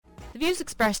The views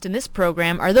expressed in this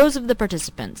program are those of the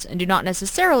participants and do not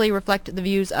necessarily reflect the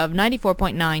views of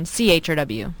 94.9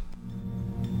 CHRW.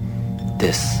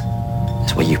 This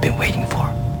is what you've been waiting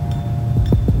for.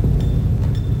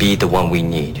 Be the one we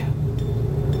need.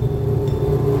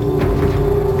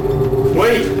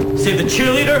 Wait! Save the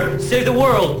cheerleader? Save the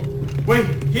world!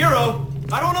 Wait, hero!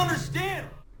 I don't understand!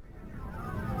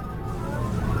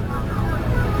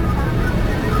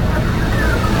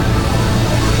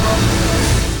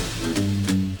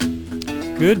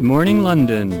 Good morning,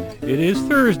 London. It is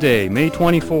Thursday, May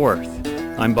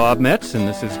 24th. I'm Bob Metz, and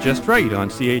this is Just Right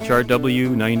on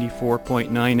CHRW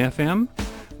 94.9 FM,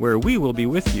 where we will be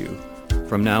with you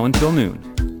from now until noon.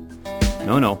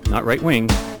 No, not right wing,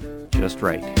 just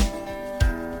right.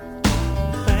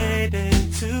 Fade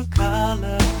into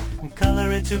color, and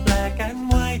color into black and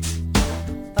white.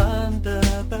 Under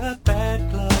the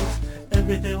bedclothes,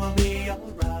 everything will be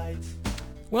alright.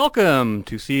 Welcome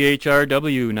to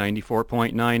CHRW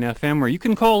 94.9 FM, where you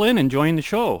can call in and join the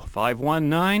show,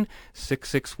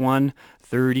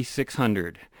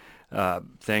 519-661-3600.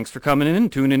 Thanks for coming in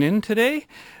and tuning in today.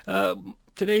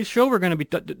 Today's show, we're going to be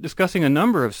discussing a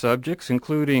number of subjects,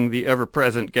 including the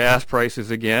ever-present gas prices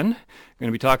again. We're going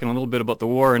to be talking a little bit about the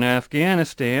war in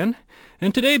Afghanistan.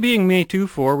 And today being May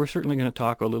 24, we're certainly going to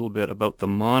talk a little bit about the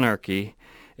monarchy.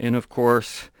 And, of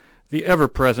course, the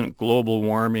ever-present global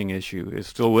warming issue is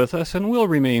still with us and will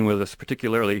remain with us,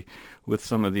 particularly with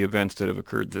some of the events that have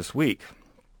occurred this week.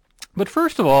 But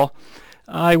first of all,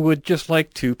 I would just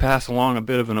like to pass along a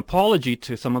bit of an apology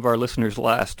to some of our listeners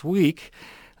last week.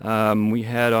 We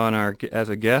had as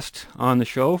a guest on the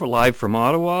show, live from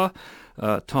Ottawa,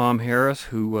 Tom Harris,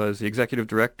 who was the executive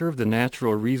director of the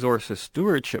Natural Resources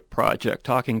Stewardship Project,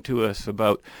 talking to us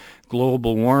about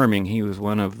global warming. He was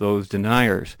one of those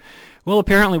deniers. Well,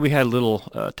 apparently we had a little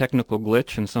technical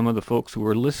glitch, and some of the folks who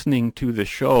were listening to the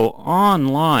show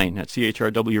online at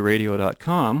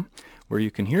chrwradio.com, where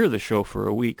you can hear the show for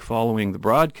a week following the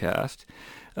broadcast,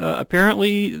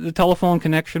 apparently the telephone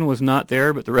connection was not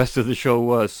there, but the rest of the show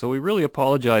was, so we really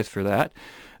apologize for that.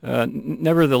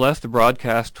 Nevertheless, the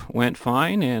broadcast went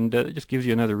fine, and it just gives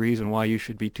you another reason why you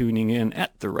should be tuning in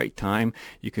at the right time.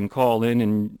 You can call in,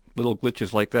 and little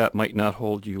glitches like that might not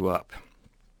hold you up.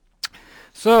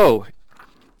 So,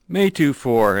 May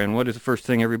 24, and what is the first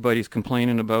thing everybody's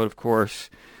complaining about? Of course,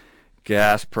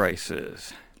 gas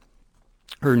prices.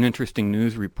 Heard an interesting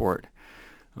news report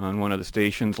on one of the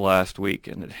stations last week,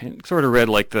 and it sort of read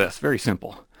like this, very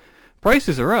simple.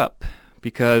 Prices are up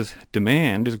because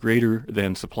demand is greater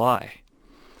than supply.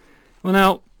 Well,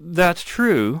 now, that's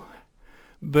true,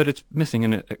 but it's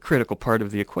missing a critical part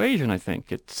of the equation, I think.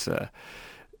 It's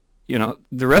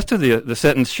the rest of the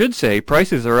sentence should say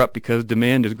prices are up because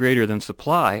demand is greater than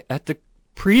supply at the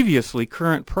previously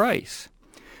current price.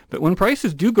 But when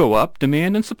prices do go up,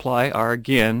 demand and supply are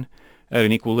again at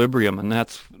an equilibrium, and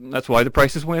that's why the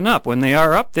prices went up. When they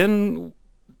are up, then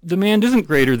demand isn't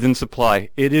greater than supply.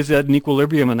 It is at an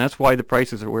equilibrium, and that's why the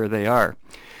prices are where they are.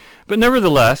 But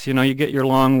nevertheless, you get your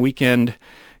long weekend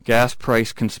gas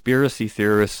price conspiracy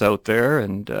theorists out there,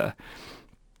 and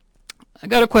I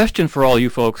got a question for all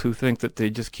you folks who think that they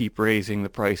just keep raising the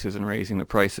prices and raising the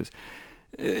prices.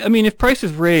 I mean, if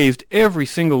prices raised every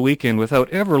single weekend without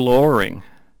ever lowering,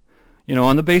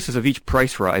 on the basis of each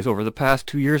price rise over the past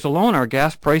 2 years alone, our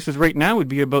gas prices right now would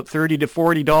be about $30 to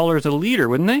 $40 a liter,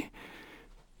 wouldn't they?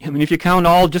 I mean, if you count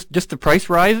all just the price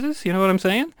rises, you know what I'm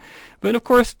saying? But of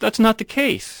course, that's not the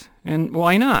case. And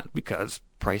why not? Because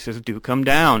prices do come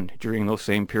down during those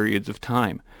same periods of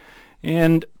time.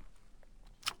 And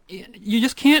you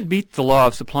just can't beat the law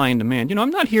of supply and demand. I'm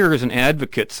not here as an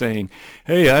advocate saying,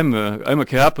 hey, I'm a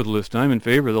capitalist, I'm in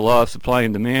favor of the law of supply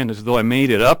and demand, as though I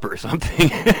made it up or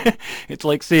something. It's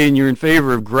like saying you're in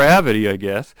favor of gravity, I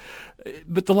guess.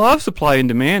 But the law of supply and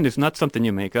demand is not something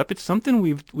you make up. It's something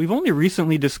we've only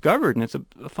recently discovered, and it's a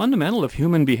fundamental of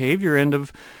human behavior and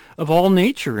of all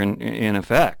nature in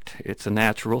effect. It's a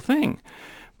natural thing.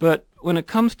 But when it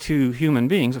comes to human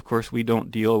beings, of course, we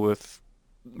don't deal with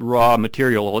raw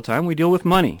material all the time. We deal with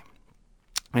money.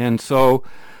 And so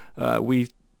we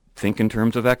think in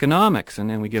terms of economics, and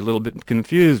then we get a little bit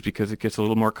confused because it gets a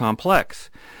little more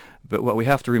complex. But what we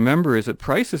have to remember is that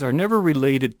prices are never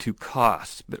related to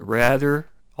costs, but rather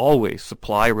always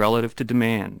supply relative to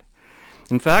demand.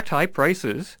 In fact, high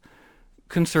prices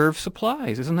conserve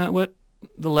supplies. Isn't that what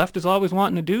the left is always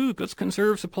wanting to do? Let's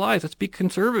conserve supplies. Let's be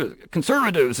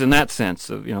conservatives in that sense,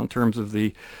 of, in terms of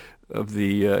the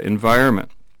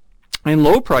environment. And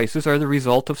low prices are the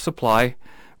result of supply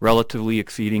relatively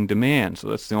exceeding demand. So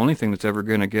that's the only thing that's ever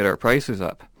going to get our prices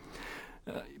up.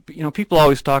 people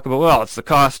always talk about, well, it's the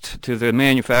cost to the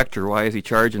manufacturer. Why is he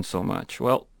charging so much?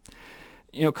 Well,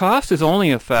 cost is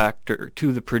only a factor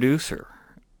to the producer.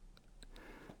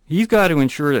 He's got to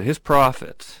ensure that his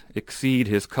profits exceed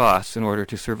his costs in order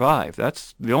to survive.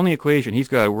 That's the only equation he's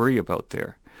got to worry about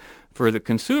there. For the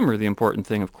consumer, the important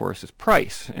thing, of course, is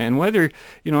price. And whether,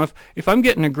 if I'm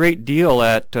getting a great deal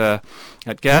at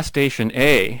gas station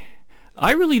A,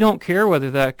 I really don't care whether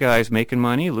that guy's making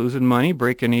money, losing money,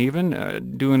 breaking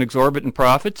even, doing exorbitant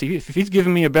profits. If he's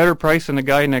giving me a better price than the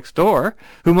guy next door,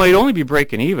 who might only be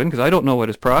breaking even, because I don't know what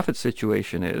his profit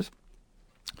situation is,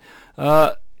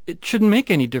 it shouldn't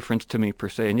make any difference to me per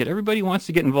se. And yet everybody wants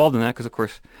to get involved in that because, of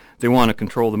course, they want to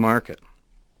control the market.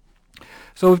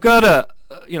 So we've got a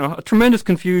tremendous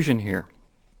confusion here.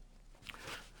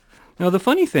 Now, the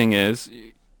funny thing is,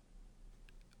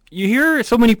 you hear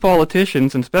so many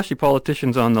politicians, and especially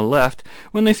politicians on the left,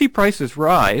 when they see prices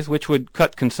rise, which would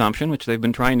cut consumption, which they've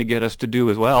been trying to get us to do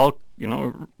as well,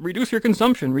 reduce your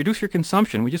consumption, reduce your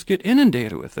consumption. We just get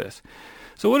inundated with this.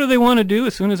 So what do they want to do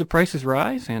as soon as the prices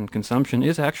rise and consumption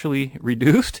is actually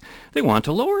reduced? They want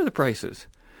to lower the prices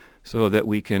so that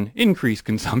we can increase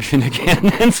consumption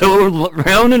again. And so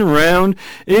round and round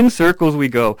in circles we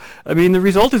go. I mean, the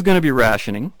result is going to be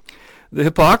rationing. The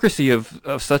hypocrisy of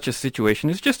such a situation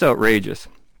is just outrageous.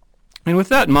 And with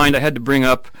that in mind, I had to bring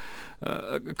up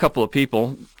a couple of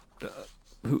people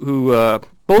who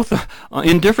both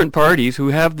in different parties who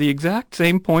have the exact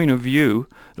same point of view,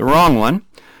 the wrong one,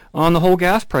 on the whole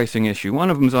gas pricing issue. One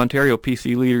of them is Ontario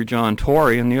PC leader John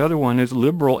Tory, and the other one is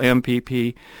Liberal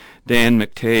MPP Dan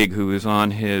McTeague, who is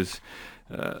on his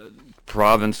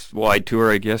province-wide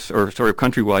tour, I guess, or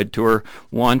countrywide tour,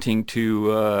 wanting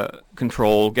to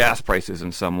control gas prices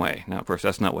in some way. Now, of course,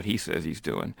 that's not what he says he's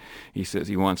doing. He says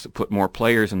he wants to put more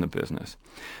players in the business.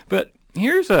 But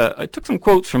I took some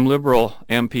quotes from Liberal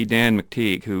MP Dan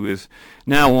McTeague, who is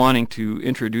now wanting to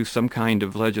introduce some kind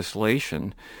of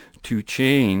legislation to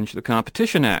change the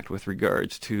Competition Act with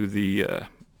regards to the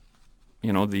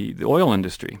oil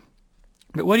industry.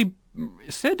 But what he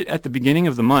said at the beginning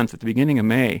of the month, at the beginning of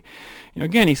May,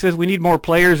 again, he says we need more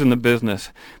players in the business.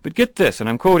 But get this, and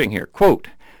I'm quoting here, quote,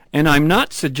 "And I'm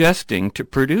not suggesting to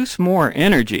produce more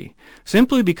energy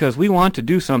simply because we want to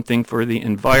do something for the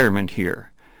environment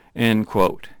here," end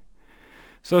quote.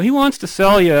 So he wants to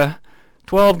sell you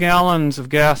 12 gallons of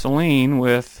gasoline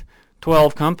with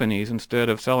 12 companies instead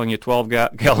of selling you 12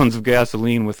 gallons of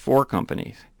gasoline with 4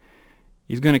 companies.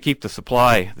 He's going to keep the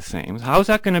supply the same. How is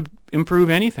that going to improve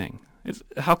anything?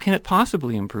 How can it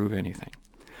possibly improve anything?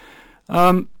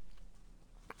 And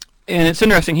it's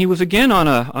interesting. He was again on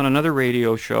another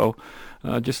radio show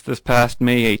just this past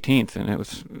May 18th, and it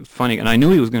was funny. And I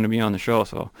knew he was going to be on the show,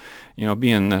 so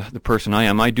being the person I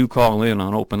am, I do call in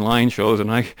on open line shows,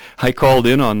 and I called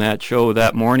in on that show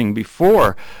that morning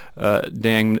before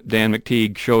Dan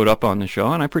McTeague showed up on the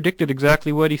show, and I predicted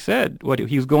exactly what he said, what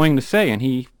he was going to say, and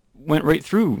he went right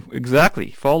through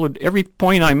exactly, followed every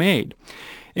point I made.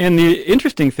 And the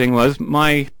interesting thing was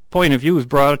my point of view was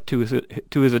brought to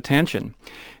his attention.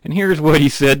 And here's what he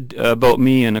said about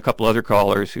me and a couple other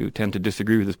callers who tend to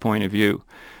disagree with his point of view.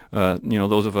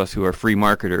 Those of us who are free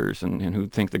marketers and who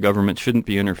think the government shouldn't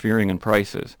be interfering in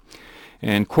prices.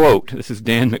 And quote, this is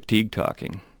Dan McTeague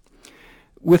talking,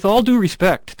 "With all due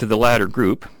respect to the latter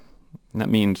group," and that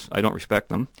means I don't respect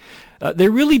them, "they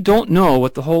really don't know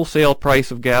what the wholesale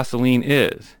price of gasoline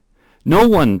is. No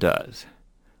one does.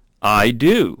 I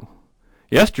do.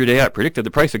 Yesterday I predicted the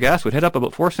price of gas would head up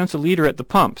about 4 cents a liter at the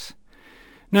pumps.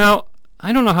 Now,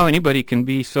 I don't know how anybody can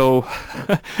be so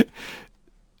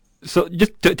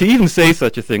just to even say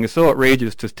such a thing is so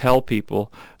outrageous, to tell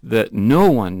people that no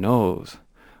one knows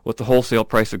what the wholesale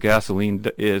price of gasoline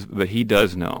is, but he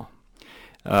does know.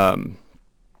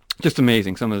 Just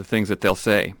amazing, some of the things that they'll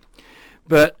say.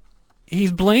 But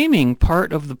he's blaming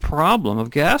part of the problem of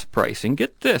gas pricing,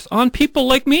 get this, on people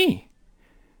like me.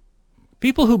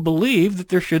 People who believe that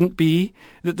there shouldn't be,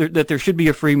 that there should be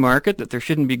a free market, that there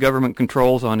shouldn't be government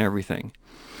controls on everything.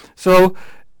 So,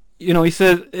 he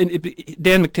says,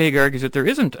 Dan McTeague argues that there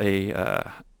isn't a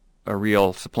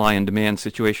real supply and demand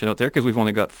situation out there because we've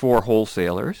only got 4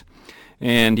 wholesalers,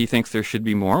 and he thinks there should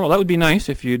be more. Well, that would be nice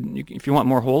if you want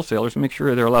more wholesalers, make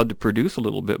sure they're allowed to produce a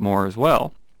little bit more as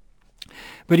well.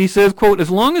 But he says, quote, "As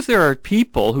long as there are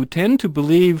people who tend to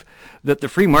believe that the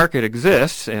free market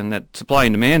exists and that supply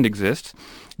and demand exists,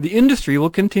 the industry will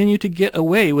continue to get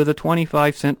away with a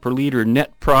 25 cent per liter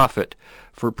net profit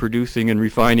for producing and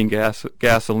refining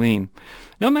gasoline."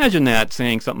 Now imagine that,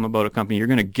 saying something about a company, you're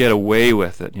going to get away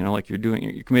with it, like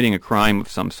you're committing a crime of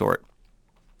some sort.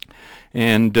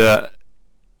 And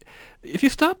if you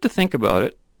stop to think about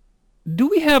it, do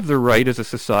we have the right as a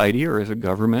society or as a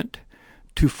government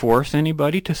to force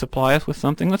anybody to supply us with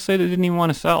something? Let's say they didn't even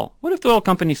want to sell. What if the oil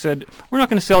company said, we're not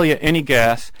going to sell you any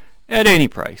gas at any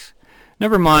price?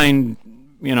 Never mind,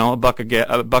 a buck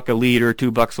a liter,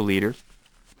 $2 a liter.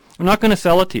 I'm not going to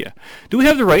sell it to you. Do we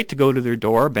have the right to go to their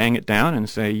door, bang it down, and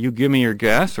say, you give me your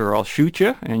gas or I'll shoot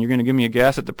you, and you're going to give me a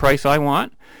gas at the price I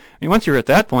want? I mean, once you're at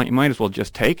that point, you might as well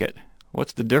just take it.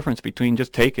 What's the difference between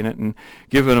just taking it and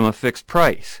giving them a fixed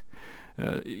price?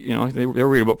 They're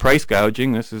worried about price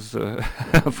gouging. This is a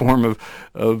form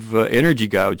of energy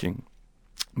gouging.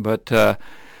 But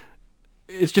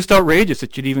it's just outrageous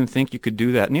that you'd even think you could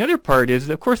do that. And the other part is,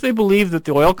 of course, they believe that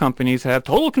the oil companies have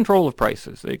total control of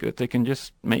prices. They can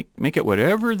just make it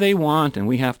whatever they want, and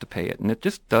we have to pay it. And it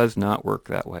just does not work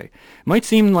that way. It might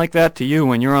seem like that to you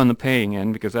when you're on the paying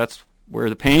end, because that's where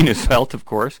the pain is felt, of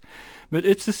course. But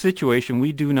it's a situation.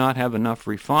 We do not have enough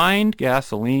refined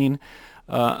gasoline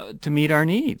to meet our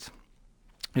needs.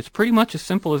 It's pretty much as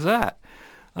simple as that.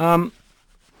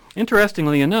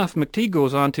 Interestingly enough, McTeague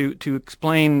goes on to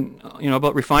explain,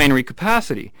 about refinery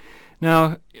capacity.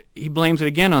 Now, he blames it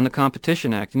again on the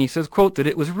Competition Act, and he says, quote, that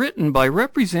it was written by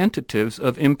representatives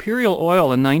of Imperial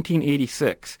Oil in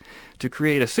 1986 to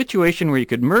create a situation where you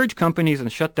could merge companies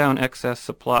and shut down excess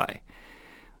supply.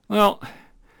 Well,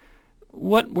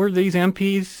 what were these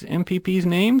MPPs'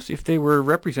 names? If they were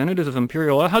representatives of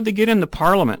Imperial Oil, how'd they get into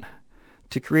Parliament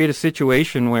to create a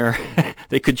situation where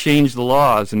they could change the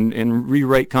laws and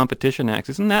rewrite competition acts?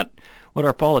 Isn't that what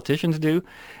our politicians do?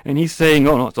 And he's saying,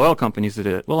 oh no, it's oil companies that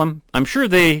did it. Well, I'm sure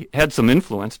they had some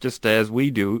influence, just as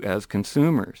we do as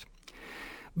consumers.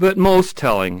 But most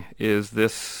telling is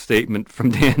this statement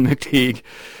from Dan McTeague.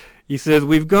 He says,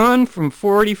 we've gone from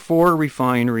 44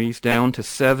 refineries down to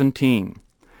 17.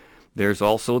 There's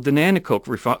also the Nanticoke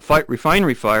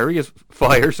refinery fire,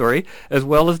 as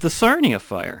well as the Sarnia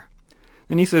fire.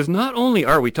 And he says, not only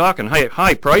are we talking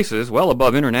high prices, well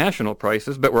above international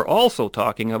prices, but we're also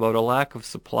talking about a lack of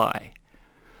supply.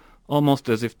 Almost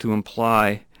as if to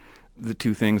imply the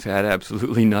two things had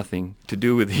absolutely nothing to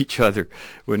do with each other,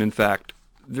 when in fact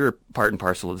they're part and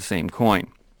parcel of the same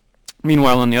coin.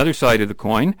 Meanwhile, on the other side of the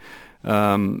coin,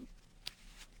 in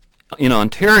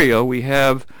Ontario, we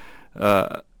have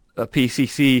a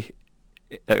PCC,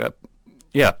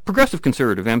 Progressive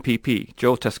Conservative MPP,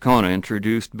 Joe Tascona,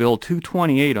 introduced Bill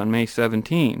 228 on May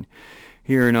 17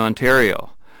 here in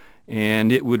Ontario.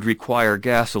 And it would require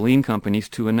gasoline companies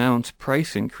to announce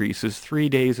price increases 3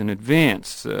 days in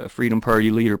advance. Freedom Party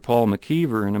leader Paul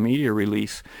McKeever, in a media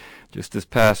release just this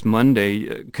past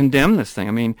Monday, condemned this thing.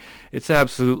 I mean, it's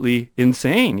absolutely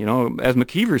insane. As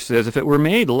McKeever says, if it were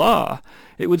made law,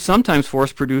 it would sometimes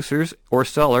force producers or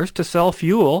sellers to sell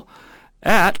fuel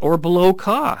at or below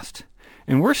cost.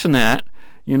 And worse than that,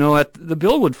 the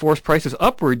bill would force prices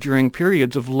upward during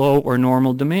periods of low or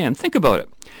normal demand. Think about it.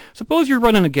 Suppose you're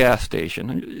running a gas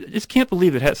station. I just can't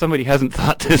believe that somebody hasn't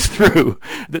thought this through,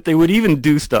 that they would even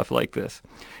do stuff like this.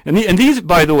 And these,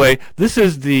 by the way, this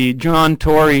is the John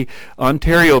Tory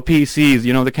Ontario PCs,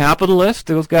 the capitalists.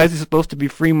 Those guys are supposed to be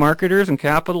free marketers and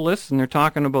capitalists, and they're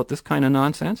talking about this kind of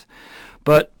nonsense.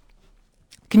 But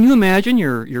can you imagine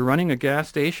you're running a gas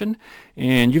station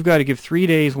and you've got to give 3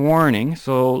 days warning?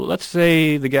 So let's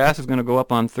say the gas is going to go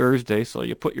up on Thursday, so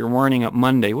you put your warning up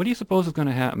Monday. What do you suppose is going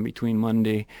to happen between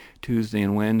Monday, Tuesday,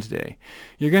 and Wednesday?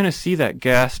 You're going to see that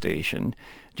gas station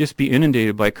just be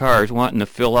inundated by cars wanting to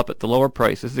fill up at the lower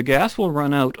prices. The gas will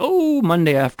run out,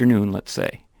 Monday afternoon, let's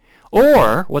say.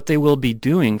 Or what they will be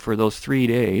doing for those 3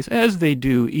 days, as they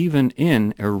do even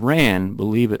in Iran,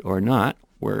 believe it or not,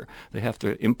 where they have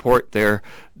to import their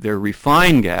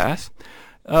refined gas,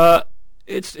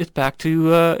 it's back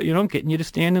to getting you to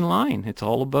stand in line. It's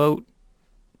all about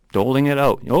doling it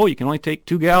out. You can only take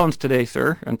 2 gallons today,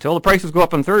 sir, until the prices go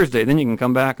up on Thursday. Then you can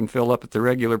come back and fill up at the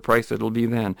regular price it'll be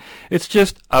then. It's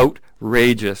just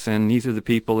outrageous, and these are the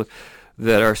people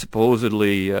that are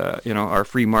supposedly are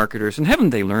free marketers. And haven't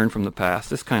they learned from the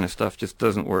past? This kind of stuff just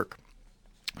doesn't work.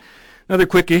 Another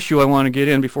quick issue I want to get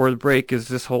in before the break is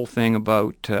this whole thing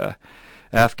about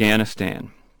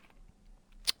Afghanistan.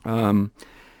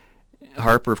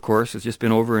 Harper, of course, has just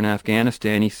been over in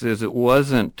Afghanistan. He says it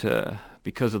wasn't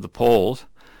because of the polls,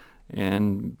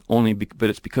 but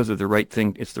it's because of the right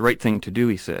thing. It's the right thing to do,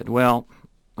 he said. Well,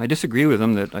 I disagree with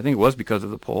him that I think it was because of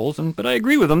the polls, but I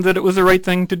agree with him that it was the right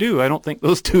thing to do. I don't think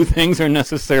those two things are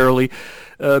necessarily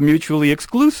mutually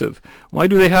exclusive. Why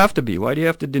do they have to be? Why do you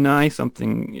have to deny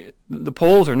something? The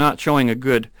polls are not showing a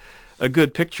good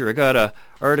picture. I got an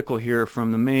article here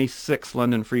from the May 6th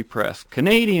London Free Press.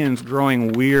 Canadians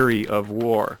growing weary of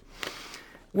war.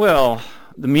 Well,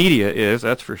 the media is,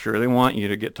 that's for sure. They want you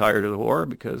to get tired of the war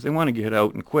because they want to get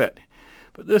out and quit.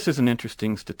 But this is an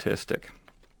interesting statistic.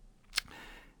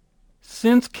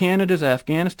 Since Canada's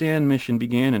Afghanistan mission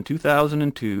began in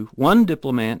 2002, 1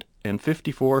 diplomat and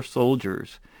 54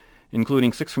 soldiers,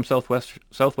 including 6 from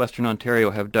southwestern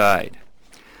Ontario, have died.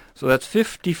 So that's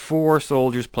 54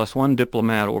 soldiers plus 1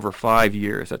 diplomat over 5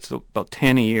 years. That's about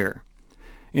 10 a year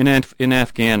in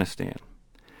Afghanistan.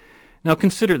 Now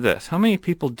consider this. How many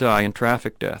people die in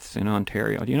traffic deaths in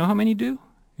Ontario? Do you know how many do?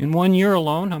 In 1 year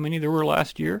alone, how many there were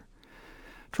last year?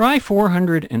 Try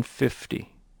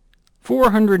 450.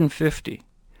 450.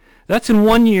 That's in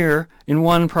 1 year in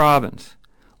 1 province,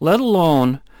 let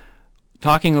alone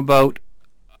talking about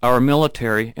our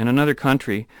military in another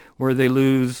country where they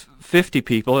lose 50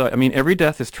 people. I mean, every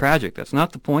death is tragic. That's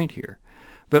not the point here.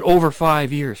 But over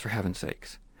 5 years, for heaven's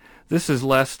sakes. This is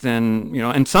less than,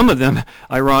 and some of them,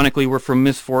 ironically, were from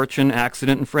misfortune,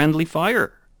 accident, and friendly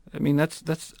fire. I mean,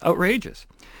 that's outrageous.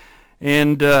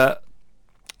 And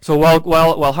so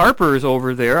while Harper is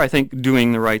over there, I think,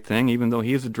 doing the right thing, even though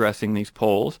he is addressing these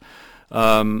polls,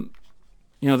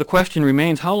 the question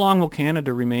remains, how long will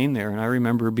Canada remain there? And I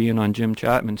remember being on Jim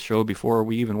Chapman's show before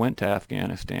we even went to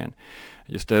Afghanistan,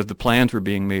 just as the plans were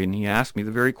being made, and he asked me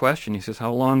the very question. He says,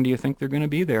 how long do you think they're going to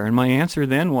be there? And my answer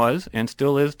then was, and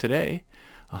still is today,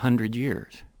 100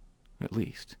 years, at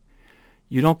least.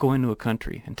 You don't go into a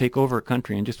country and take over a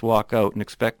country and just walk out and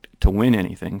expect to win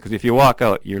anything, because if you walk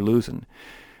out, you're losing.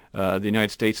 The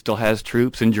United States still has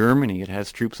troops in Germany. It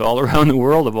has troops all around the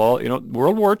world.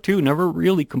 World War II never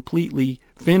really completely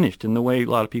finished in the way a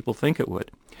lot of people think it would.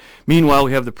 Meanwhile,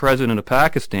 we have the president of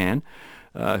Pakistan,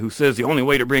 who says the only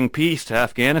way to bring peace to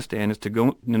Afghanistan is to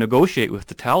go negotiate with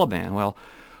the Taliban. Well,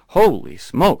 holy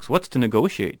smokes, what's to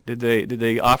negotiate? Did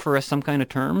they offer us some kind of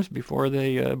terms before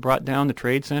they brought down the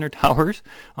Trade Center towers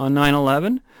on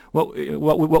 9/11?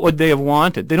 What would they have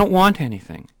wanted? They don't want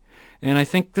anything. And I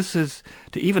think this is,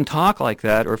 to even talk like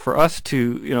that, or for us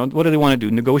to, what do they want to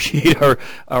do? Negotiate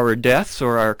our deaths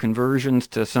or our conversions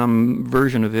to some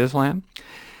version of Islam?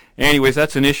 Anyways,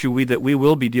 that's an issue that we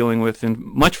will be dealing with in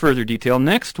much further detail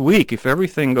next week. If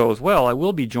everything goes well, I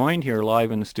will be joined here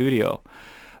live in the studio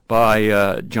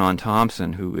by John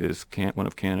Thompson, who is one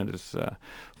of Canada's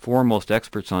foremost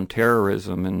experts on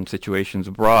terrorism and situations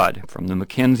abroad from the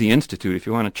Mackenzie Institute. If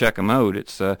you want to check him out,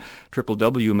 it's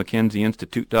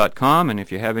www.mackenzieinstitute.com, and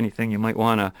if you have anything you might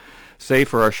want to say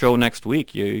for our show next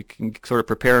week, you can sort of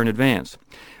prepare in advance.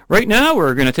 Right now,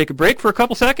 we're going to take a break for a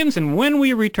couple seconds, and when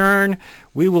we return,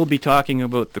 we will be talking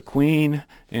about the Queen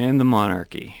and the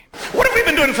monarchy. What have we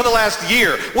been doing for the last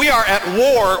year? We are at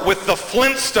war with the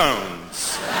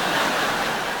Flintstones.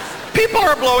 People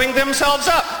are blowing themselves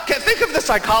up. Think of the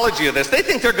psychology of this. They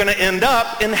think they're going to end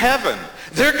up in heaven.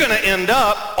 They're going to end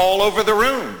up all over the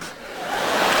room.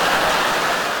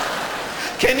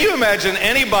 Can you imagine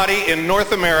anybody in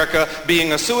North America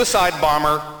being a suicide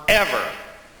bomber ever?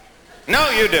 No,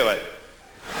 you do it.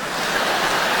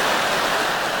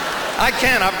 I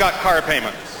can. I've got car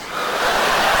payments.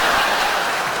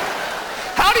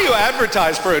 How do you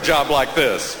advertise for a job like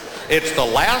this? It's the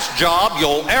last job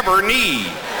you'll ever need.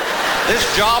 This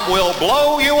job will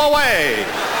blow you away.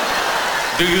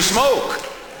 Do you smoke?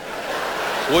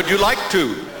 Would you like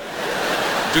to?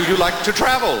 Do you like to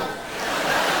travel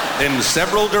in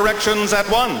several directions at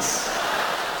once?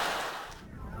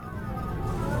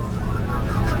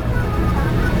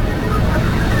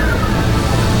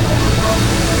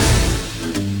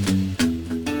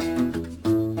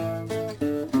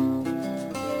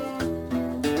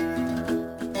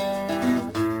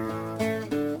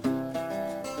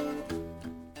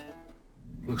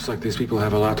 Looks like these people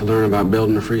have a lot to learn about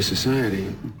building a free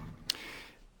society.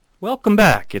 Welcome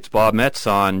back. It's Bob Metz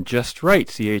on Just Right,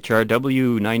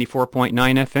 CHRW 94.9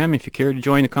 FM. If you care to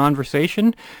join the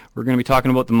conversation, we're going to be talking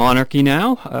about the monarchy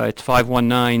now. It's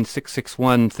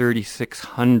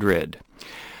 519-661-3600.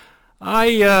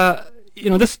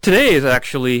 This today is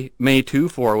actually May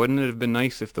 2-4. Wouldn't it have been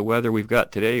nice if the weather we've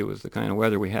got today was the kind of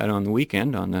weather we had on the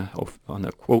weekend, on the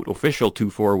quote official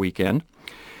 2-4 weekend?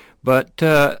 But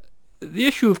the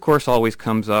issue, of course, always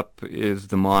comes up, is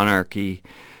the monarchy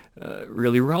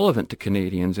really relevant to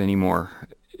Canadians anymore?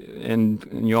 And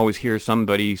you always hear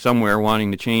somebody somewhere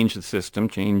wanting to change the system,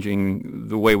 changing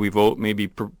the way we vote,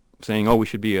 maybe saying, we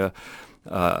should be a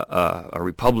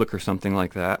republic or something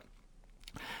like that.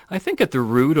 I think at the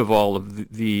root of all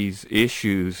of these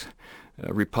issues,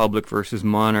 republic versus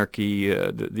monarchy,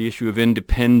 the issue of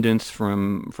independence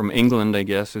from England, I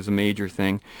guess, is a major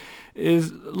thing,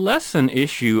 is less an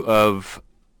issue of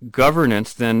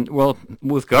governance than,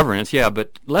 with governance, yeah,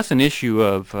 but less an issue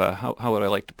of, how would I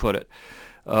like to put it,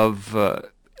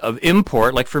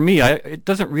 import. Like for me, it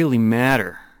doesn't really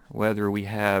matter whether we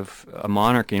have a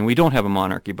monarchy, and we don't have a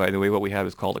monarchy, by the way. What we have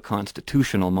is called a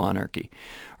constitutional monarchy,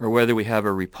 or whether we have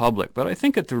a republic. But I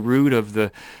think at the root of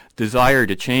the desire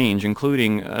to change,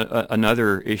 including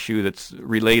another issue that's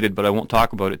related, but I won't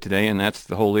talk about it today, and that's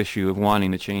the whole issue of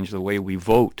wanting to change the way we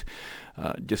vote.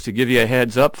 Just to give you a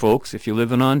heads up, folks, if you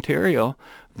live in Ontario,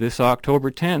 this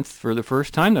October 10th, for the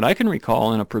first time that I can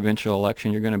recall in a provincial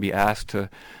election, you're going to be asked to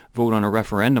vote on a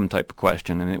referendum type of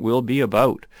question, and it will be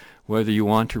about whether you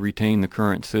want to retain the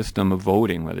current system of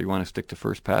voting, whether you want to stick to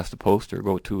first past the post or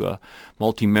go to a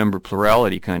multi-member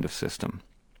plurality kind of system.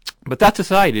 But that's a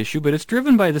side issue, but it's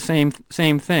driven by the same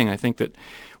thing. I think that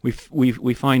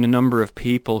we find a number of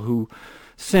people who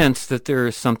sense that there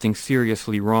is something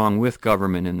seriously wrong with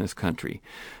government in this country.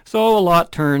 So a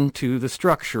lot turn to the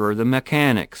structure or the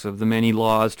mechanics of the many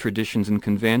laws, traditions, and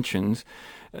conventions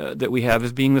that we have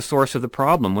as being the source of the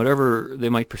problem, whatever they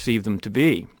might perceive them to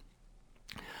be.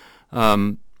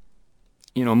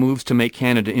 Moves to make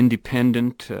Canada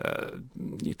independent.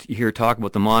 You hear talk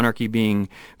about the monarchy being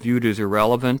viewed as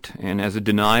irrelevant and as a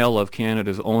denial of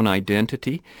Canada's own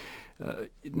identity.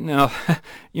 Now,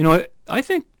 I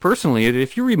think personally,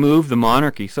 if you remove the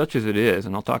monarchy such as it is,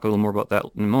 and I'll talk a little more about that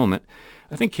in a moment,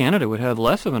 I think Canada would have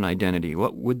less of an identity.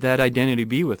 What would that identity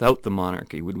be without the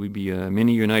monarchy? Would we be a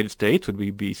mini United States? Would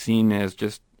we be seen as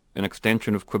just an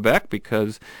extension of Quebec?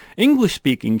 Because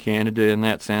English-speaking Canada, in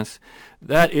that sense,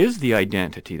 that is the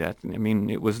identity.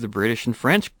 It was the British and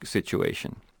French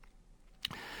situation.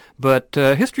 But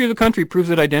history of the country proves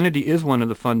that identity is one of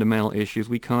the fundamental issues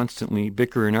we constantly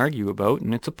bicker and argue about,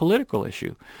 and it's a political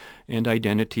issue. And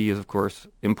identity is, of course,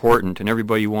 important, and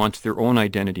everybody wants their own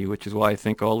identity, which is why I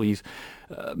think all these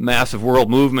massive world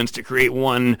movements to create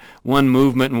one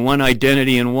movement and one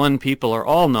identity and one people are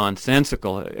all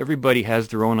nonsensical. Everybody has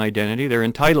their own identity. They're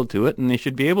entitled to it, and they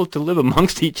should be able to live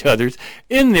amongst each other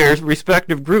in their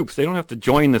respective groups. They don't have to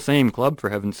join the same club, for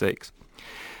heaven's sakes.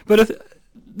 But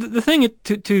the thing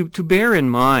to bear in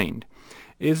mind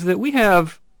is that we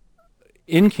have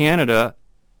in Canada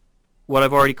what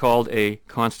I've already called a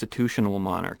constitutional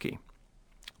monarchy,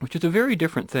 which is a very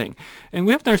different thing. And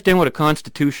we have to understand what a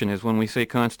constitution is when we say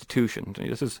constitution.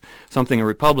 This is something a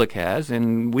republic has,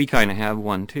 and we kind of have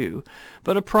one too.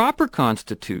 But a proper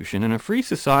constitution in a free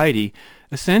society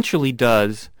essentially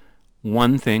does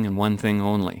one thing and one thing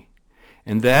only,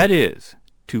 and that is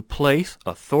to place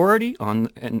authority on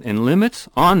and limits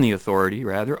on the authority,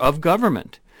 rather, of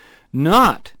government,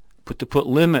 not to put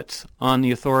limits on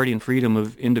the authority and freedom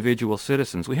of individual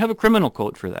citizens. We have a criminal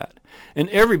code for that, and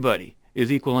everybody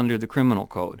is equal under the criminal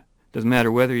code. Doesn't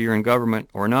matter whether you're in government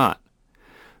or not.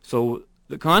 So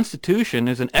the Constitution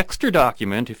is an extra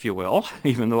document, if you will,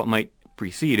 even though it might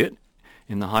precede it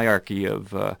in the hierarchy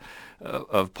of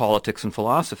politics and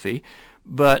philosophy,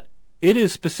 but it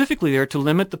is specifically there to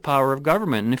limit the power of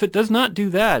government. And if it does not do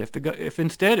that, if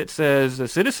instead it says a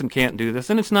citizen can't do this,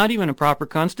 then it's not even a proper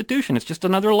constitution. It's just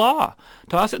another law.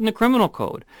 Toss it in the criminal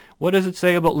code. What does it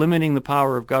say about limiting the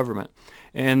power of government?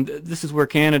 And this is where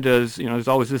Canada's, there's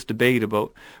always this debate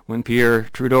about when Pierre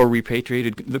Trudeau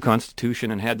repatriated the Constitution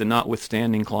and had the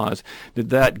notwithstanding clause, did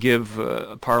that give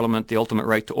Parliament the ultimate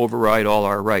right to override all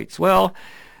our rights? Well,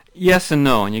 yes and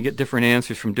no, and you get different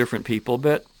answers from different people,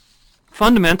 but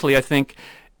fundamentally, I think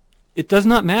it does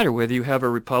not matter whether you have a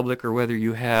republic or whether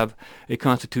you have a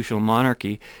constitutional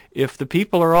monarchy. If the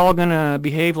people are all going to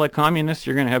behave like communists,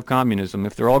 you're going to have communism.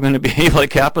 If they're all going to behave like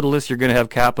capitalists, you're going to have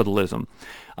capitalism.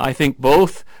 I think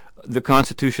both the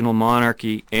constitutional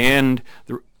monarchy and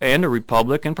a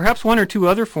republic, and perhaps one or two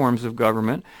other forms of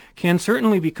government, can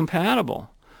certainly be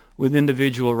compatible with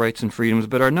individual rights and freedoms,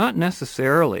 but are not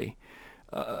necessarily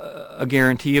a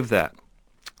guarantee of that.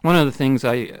 One of the things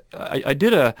I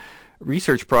did a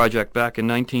research project back in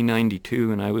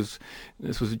 1992, and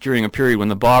this was during a period when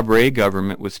the Bob Rae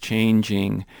government was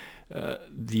changing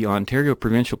the Ontario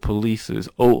Provincial Police's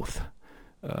oath.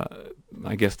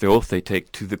 I guess the oath they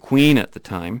take to the Queen at the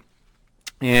time,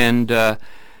 and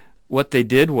what they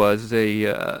did was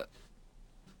they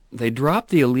dropped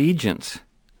the allegiance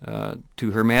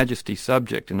to Her Majesty's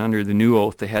subject, and under the new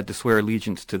oath they had to swear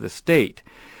allegiance to the state.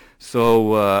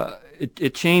 So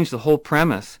it changed the whole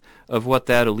premise of what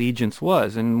that allegiance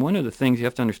was. And one of the things you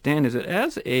have to understand is that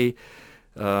as a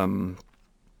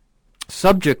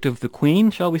subject of the Queen,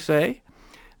 shall we say,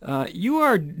 you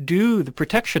are due the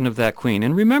protection of that Queen.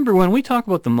 And remember, when we talk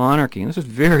about the monarchy, and this is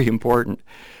very important,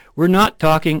 we're not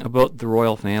talking about the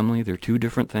royal family. They're two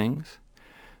different things.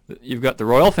 You've got the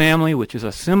royal family, which is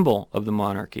a symbol of the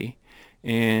monarchy,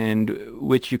 and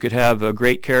which you could have a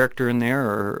great character in there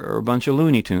or a bunch of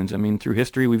Looney Tunes. I mean, through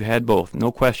history we've had both,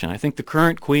 no question. I think the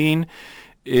current queen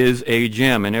is a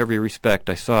gem in every respect.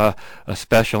 I saw a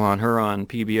special on her on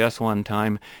PBS one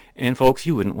time, and folks,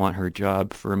 you wouldn't want her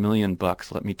job for $1 million,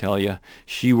 let me tell you.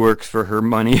 She works for her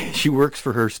money. She works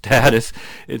for her status.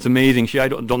 It's amazing. I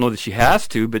don't know that she has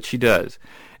to, but she does.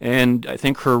 And I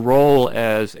think her role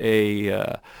as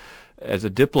a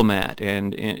diplomat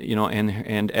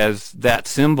and as that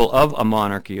symbol of a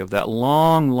monarchy, of that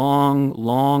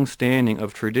long standing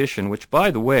of tradition, which, by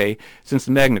the way, since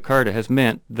the Magna Carta has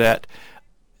meant that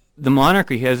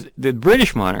the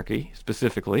British monarchy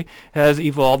specifically, has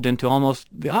evolved into almost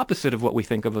the opposite of what we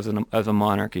think of as a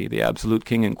monarchy, the absolute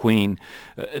king and queen,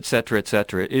 etc.,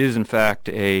 etc. It is, in fact,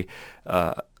 a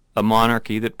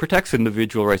monarchy that protects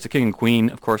individual rights. The king and queen,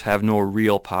 of course, have no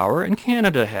real power, and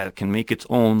Canada can make its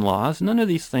own laws. None of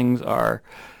these things are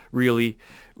really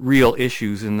real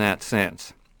issues in that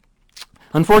sense.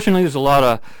 Unfortunately, there's a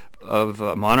lot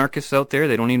of monarchists out there.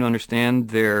 They don't even understand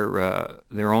their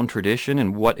own tradition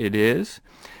and what it is.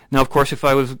 Now, of course, if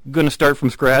I was going to start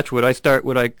from scratch, would I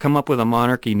come up with a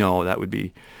monarchy? No, that would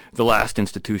be the last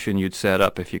institution you'd set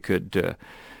up if you could,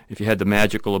 if you had the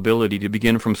magical ability to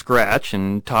begin from scratch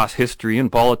and toss history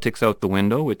and politics out the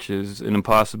window, which is an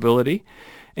impossibility.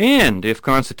 And if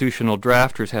constitutional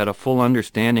drafters had a full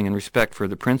understanding and respect for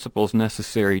the principles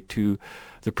necessary to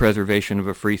the preservation of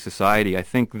a free society, I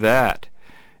think that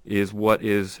is what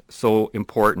is so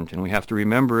important. And we have to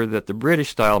remember that the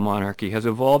British-style monarchy has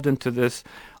evolved into this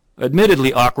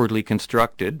admittedly awkwardly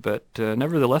constructed, but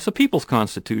nevertheless a people's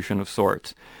constitution of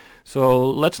sorts. So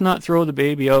let's not throw the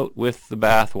baby out with the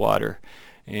bathwater.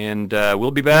 And we'll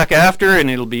be back after,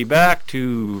 and it'll be back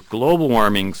to global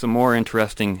warming, some more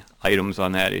interesting items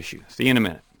on that issue. See you in a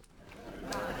minute.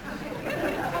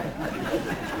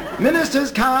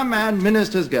 Ministers come and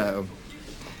ministers go.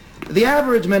 The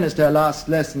average minister lasts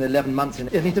less than 11 months in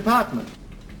any department.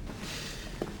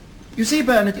 You see,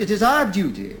 Bernard, it is our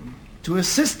duty to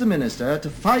assist the minister to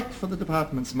fight for the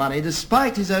department's money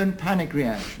despite his own panic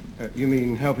reaction. You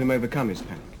mean help him overcome his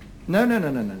panic? No. No,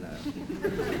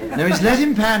 it's let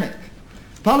him panic.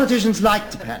 Politicians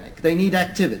like to panic. They need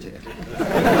activity.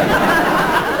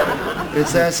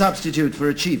 It's their substitute for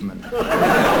achievement.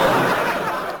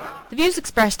 The views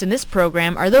expressed in this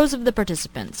program are those of the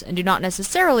participants and do not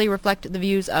necessarily reflect the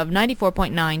views of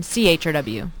 94.9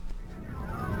 CHRW.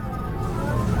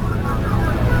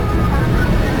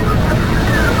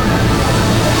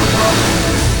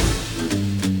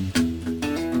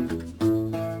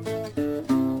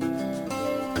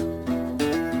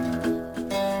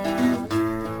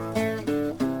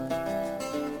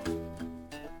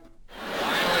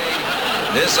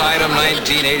 This item,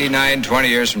 1989, 20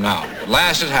 years from now. At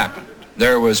last it happened.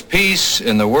 There was peace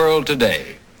in the world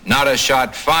today. Not a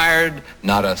shot fired,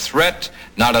 not a threat,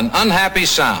 not an unhappy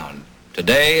sound.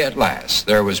 Today, at last,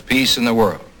 there was peace in the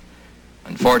world.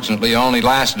 Unfortunately, it only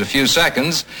lasted a few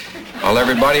seconds while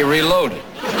everybody reloaded.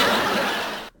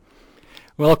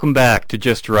 Welcome back to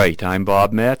Just Right. I'm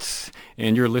Bob Metz,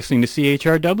 and you're listening to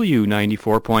CHRW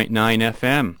 94.9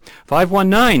 FM.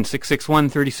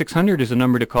 519-661-3600 is the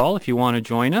number to call if you want to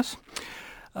join us.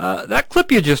 That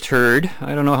clip you just heard,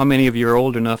 I don't know how many of you are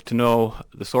old enough to know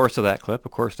the source of that clip.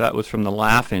 Of course, that was from the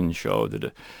Laugh-In show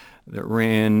that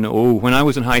ran, when I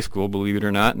was in high school, believe it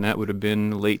or not, and that would have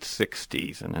been late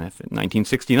 60s. And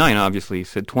 1969, obviously,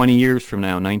 said 20 years from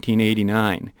now,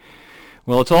 1989.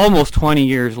 Well, it's almost 20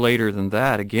 years later than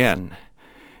that again.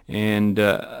 And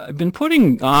I've been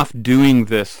putting off doing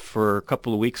this for a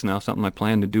couple of weeks now, something I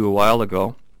planned to do a while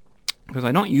ago, because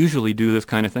I don't usually do this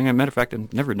kind of thing. As a matter of fact,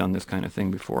 I've never done this kind of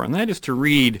thing before, and that is to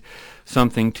read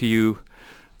something to you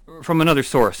from another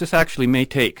source. This actually may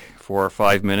take 4 or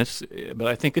 5 minutes, but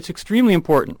I think it's extremely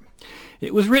important.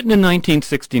 It was written in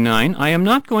 1969. I am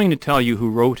not going to tell you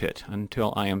who wrote it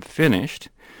until I am finished.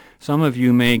 Some of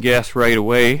you may guess right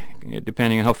away,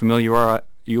 depending on how familiar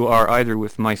you are either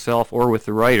with myself or with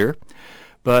the writer.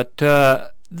 But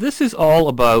this is all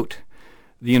about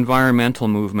the environmental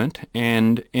movement,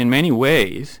 and in many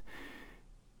ways,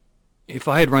 if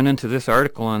I had run into this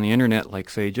article on the internet, like,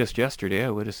 say, just yesterday,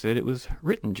 I would have said it was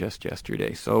written just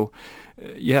yesterday. So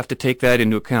you have to take that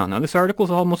into account. Now, this article is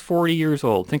almost 40 years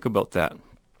old. Think about that.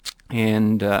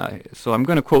 And so I'm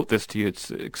going to quote this to you.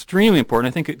 It's extremely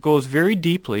important. I think it goes very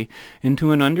deeply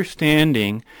into an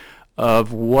understanding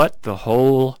of what the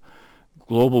whole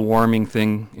global warming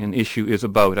thing and issue is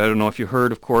about. I don't know if you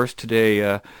heard, of course,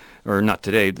 today, or not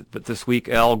today, but this week,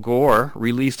 Al Gore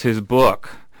released his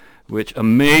book, which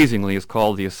amazingly is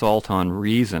called The Assault on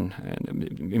Reason.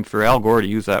 And for Al Gore to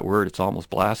use that word, it's almost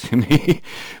blasphemy.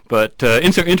 But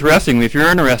interestingly, if you're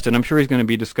interested, I'm sure he's going to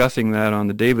be discussing that on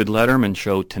the David Letterman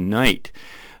show tonight.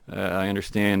 I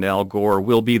understand Al Gore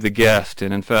will be the guest,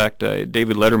 and in fact,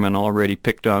 David Letterman already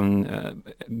picked on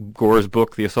Gore's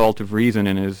book, The Assault of Reason,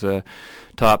 in his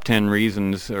top 10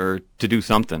 reasons or to do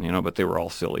something, but they were all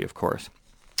silly, of course.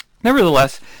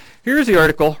 Nevertheless, here's the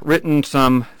article written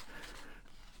some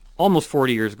almost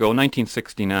 40 years ago,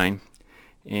 1969,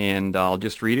 and I'll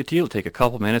just read it to you. It'll take a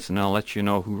couple minutes, and I'll let you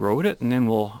know who wrote it, and then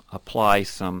we'll apply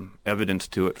some evidence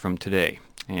to it from today.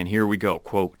 And here we go,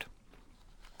 quote,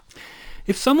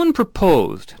 "If someone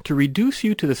proposed to reduce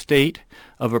you to the state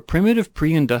of a primitive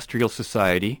pre-industrial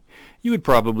society, you would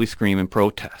probably scream in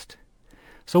protest.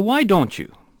 So why don't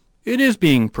you? It is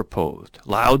being proposed,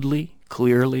 loudly,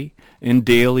 clearly, and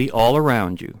daily all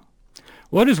around you.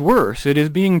 What is worse, it is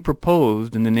being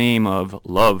proposed in the name of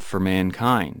love for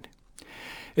mankind.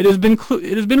 It has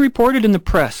been reported in the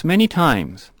press many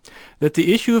times that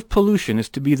the issue of pollution is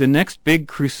to be the next big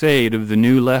crusade of the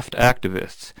new left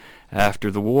activists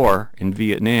after the war in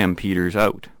Vietnam peters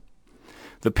out.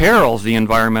 The perils the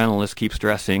environmentalists keep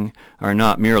stressing are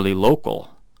not merely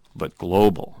local, but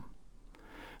global.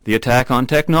 The attack on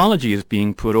technology is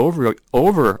being put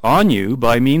over on you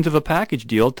by means of a package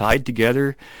deal tied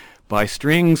together by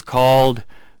strings called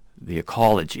the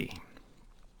ecology.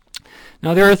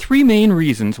 Now, there are three main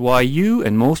reasons why you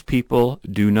and most people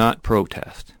do not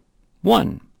protest.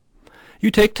 1.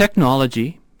 You take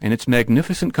technology and its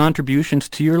magnificent contributions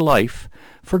to your life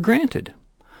for granted,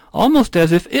 almost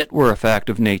as if it were a fact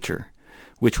of nature,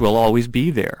 which will always be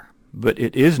there, but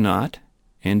it is not,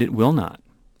 and it will not.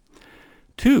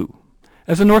 2.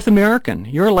 As a North American,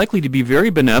 you are likely to be very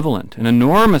benevolent and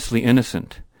enormously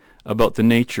innocent about the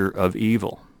nature of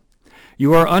evil.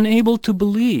 You are unable to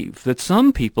believe that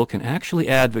some people can actually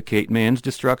advocate man's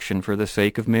destruction for the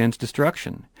sake of man's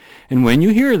destruction, and when you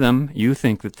hear them, you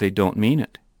think that they don't mean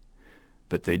it.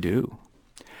 But they do.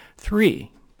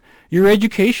 3. Your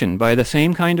education by the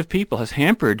same kind of people has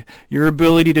hampered your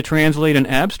ability to translate an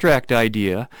abstract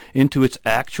idea into its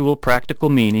actual practical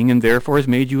meaning, and therefore has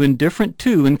made you indifferent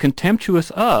to and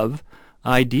contemptuous of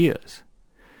ideas.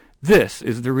 This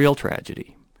is the real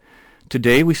tragedy.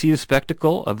 Today we see the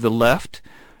spectacle of the left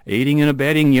aiding and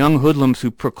abetting young hoodlums who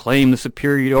proclaim the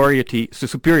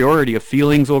superiority of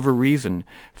feelings over reason,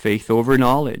 faith over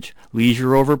knowledge,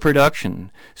 leisure over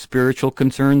production, spiritual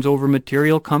concerns over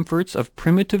material comforts of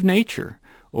primitive nature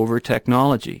over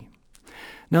technology.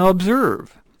 Now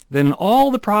observe that in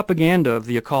all the propaganda of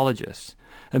the ecologists,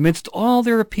 amidst all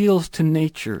their appeals to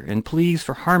nature and pleas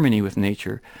for harmony with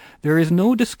nature, there is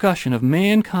no discussion of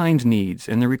mankind's needs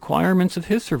and the requirements of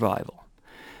his survival.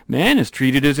 Man is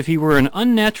treated as if he were an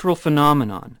unnatural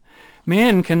phenomenon.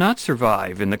 Man cannot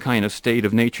survive in the kind of state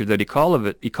of nature that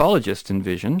ecologists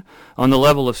envision, on the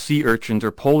level of sea urchins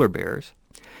or polar bears.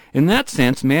 In that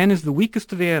sense, man is the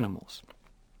weakest of animals.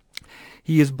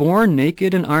 He is born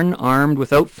naked and unarmed,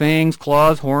 without fangs,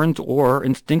 claws, horns, or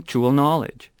instinctual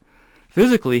knowledge.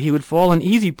 Physically, he would fall an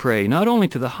easy prey not only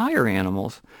to the higher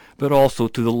animals, but also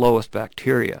to the lowest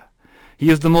bacteria. He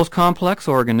is the most complex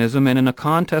organism, and in a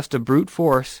contest of brute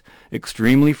force,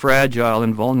 extremely fragile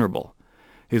and vulnerable.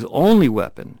 His only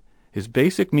weapon, his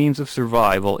basic means of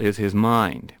survival, is his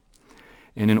mind.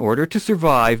 And in order to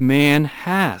survive, man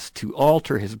has to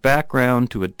alter his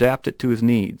background to adapt it to his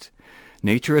needs.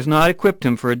 Nature has not equipped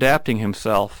him for adapting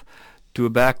himself to a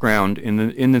background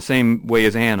in the same way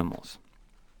as animals.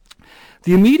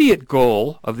 The immediate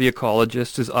goal of the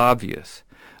ecologists is obvious: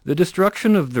 the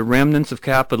destruction of the remnants of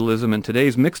capitalism in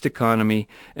today's mixed economy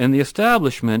and the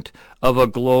establishment of a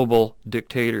global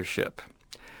dictatorship.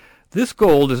 This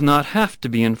goal does not have to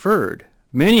be inferred.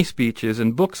 Many speeches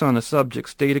and books on the subject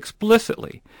state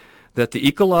explicitly that the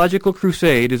ecological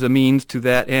crusade is a means to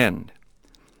that end.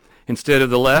 Instead of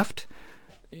the left,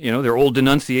 their old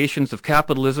denunciations of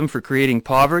capitalism for creating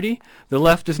poverty, the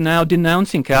left is now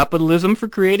denouncing capitalism for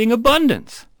creating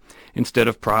abundance. Instead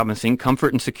of promising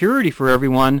comfort and security for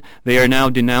everyone, they are now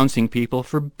denouncing people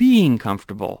for being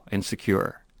comfortable and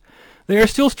secure. They are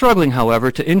still struggling,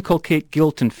 however, to inculcate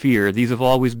guilt and fear. These have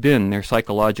always been their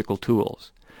psychological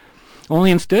tools.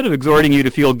 Only instead of exhorting you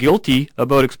to feel guilty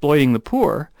about exploiting the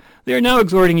poor, they are now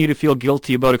exhorting you to feel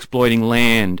guilty about exploiting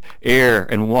land, air,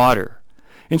 and water.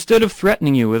 Instead of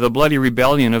threatening you with a bloody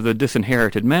rebellion of the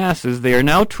disinherited masses, they are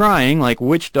now trying, like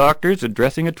witch doctors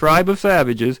addressing a tribe of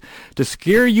savages, to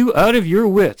scare you out of your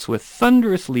wits with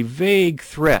thunderously vague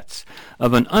threats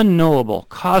of an unknowable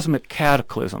cosmic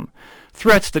cataclysm,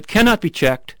 threats that cannot be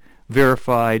checked,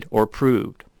 verified, or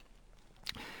proved.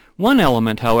 One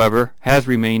element, however, has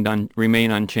remained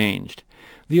unchanged.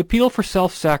 The appeal for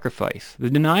self-sacrifice,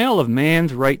 the denial of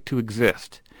man's right to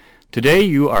exist. Today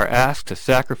you are asked to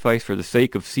sacrifice for the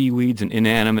sake of seaweeds and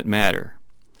inanimate matter.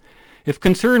 If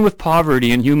concern with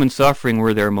poverty and human suffering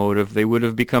were their motive, they would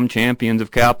have become champions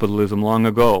of capitalism long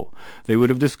ago. They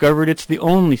would have discovered it's the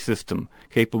only system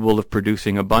capable of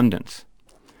producing abundance.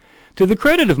 To the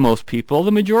credit of most people,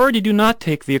 the majority do not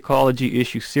take the ecology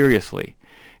issue seriously.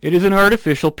 It is an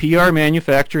artificial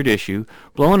PR-manufactured issue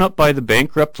blown up by the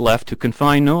bankrupt left who can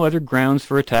find no other grounds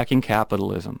for attacking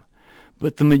capitalism.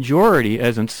 But the majority,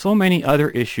 as in so many other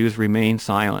issues, remain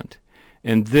silent.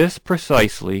 And this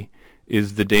precisely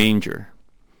is the danger.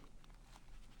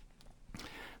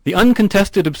 The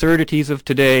uncontested absurdities of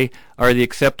today are the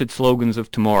accepted slogans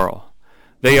of tomorrow.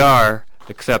 They are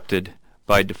accepted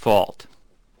by default.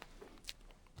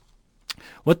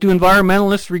 What do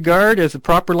environmentalists regard as a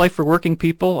proper life for working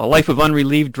people? A life of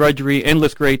unrelieved drudgery,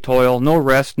 endless grey toil, no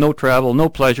rest, no travel, no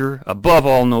pleasure, above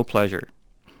all no pleasure.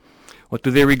 What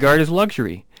do they regard as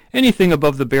luxury? Anything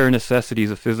above the bare necessities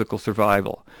of physical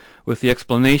survival, with the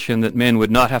explanation that men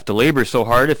would not have to labor so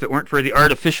hard if it weren't for the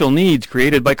artificial needs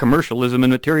created by commercialism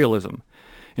and materialism.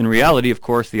 In reality, of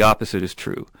course, the opposite is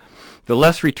true. The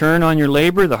less return on your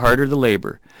labor, the harder the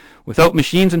labor. Without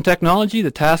machines and technology,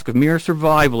 the task of mere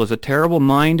survival is a terrible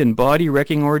mind and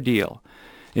body-wrecking ordeal.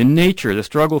 In nature, the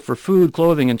struggle for food,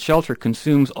 clothing, and shelter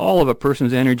consumes all of a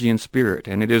person's energy and spirit,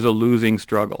 and it is a losing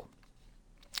struggle.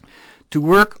 To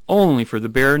work only for the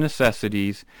bare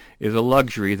necessities is a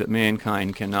luxury that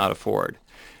mankind cannot afford.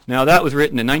 Now, that was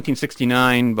written in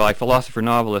 1969 by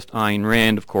philosopher-novelist Ayn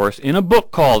Rand, of course, in a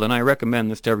book called, and I recommend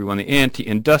this to everyone, The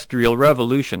Anti-Industrial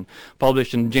Revolution,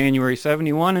 published in January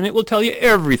 71, and it will tell you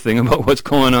everything about what's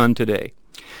going on today.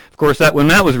 Of course, when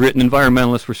that was written,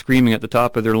 environmentalists were screaming at the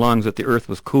top of their lungs that the Earth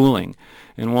was cooling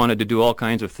and wanted to do all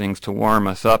kinds of things to warm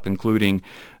us up, including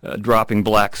dropping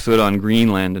black soot on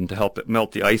Greenland and to help it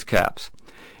melt the ice caps.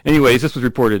 Anyways, this was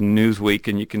reported in Newsweek,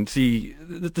 and you can see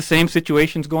that the same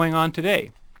situation's going on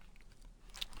today.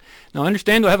 Now, I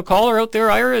understand, do I have a caller out there,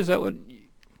 Ira? Is that what...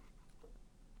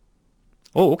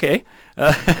 Oh, okay.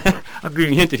 I'm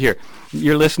being hinted here.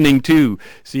 You're listening to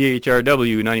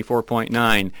CHRW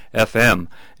 94.9 FM,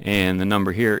 and the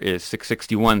number here is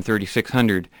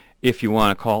 661-3600 if you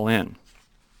want to call in.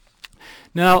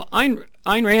 Now, Ayn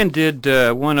Rand did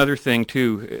one other thing,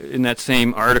 too, in that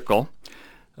same article.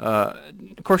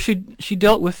 Of course, she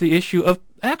dealt with the issue of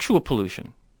actual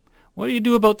pollution. What do you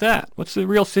do about that? What's the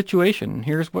real situation?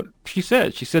 Here's what she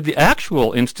said. She said the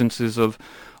actual instances of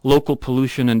local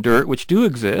pollution and dirt, which do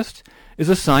exist, is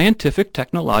a scientific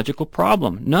technological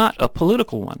problem, not a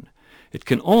political one. It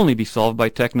can only be solved by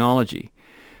technology.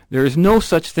 There is no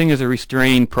such thing as a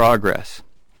restrained progress.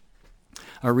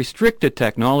 A restricted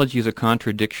technology is a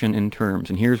contradiction in terms,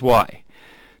 and here's why.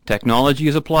 Technology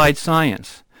is applied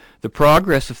science. The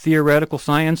progress of theoretical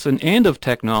science and of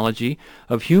technology,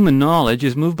 of human knowledge,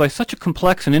 is moved by such a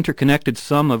complex and interconnected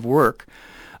sum of work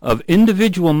of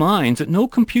individual minds that no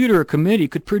computer or committee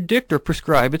could predict or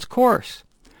prescribe its course.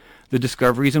 The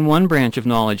discoveries in one branch of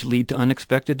knowledge lead to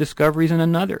unexpected discoveries in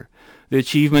another. The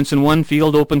achievements in one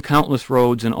field open countless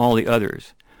roads in all the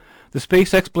others. The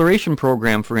space exploration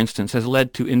program, for instance, has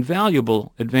led to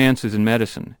invaluable advances in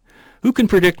medicine. Who can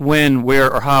predict when,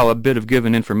 where, or how a bit of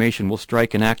given information will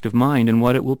strike an active mind and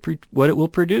what it will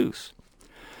produce?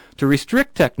 To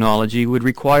restrict technology would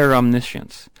require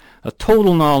omniscience, a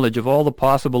total knowledge of all the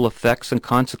possible effects and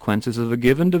consequences of a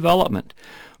given development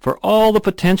for all the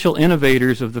potential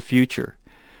innovators of the future.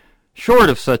 Short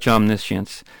of such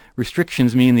omniscience,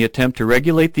 restrictions mean the attempt to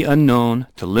regulate the unknown,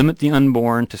 to limit the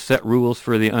unborn, to set rules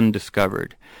for the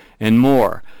undiscovered. And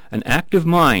more, an active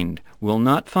mind will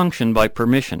not function by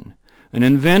permission. An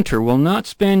inventor will not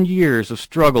spend years of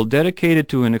struggle dedicated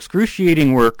to an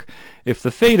excruciating work if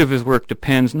the fate of his work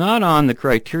depends not on the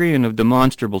criterion of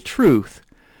demonstrable truth,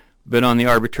 but on the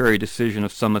arbitrary decision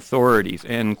of some authorities,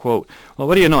 end quote. Well,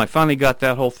 what do you know? I finally got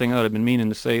that whole thing out. I've been meaning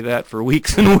to say that for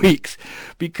weeks and weeks,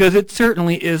 because it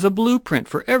certainly is a blueprint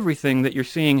for everything that you're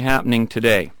seeing happening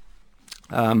today.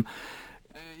 The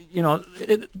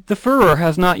furor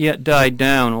has not yet died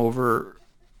down over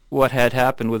what had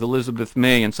happened with Elizabeth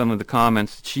May and some of the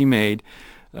comments that she made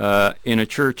in a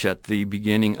church at the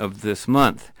beginning of this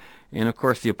month. And, of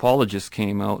course, the apologists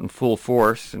came out in full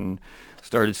force and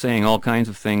started saying all kinds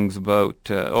of things about,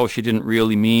 she didn't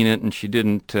really mean it, and she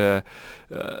didn't,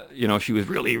 she was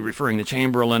really referring to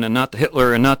Chamberlain and not to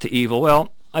Hitler and not to evil.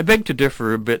 Well, I beg to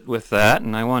differ a bit with that,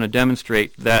 and I want to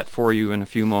demonstrate that for you in a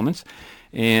few moments.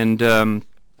 And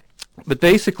but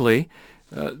basically,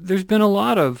 there's been a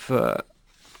lot of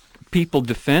people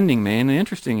defending May, and the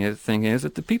interesting thing is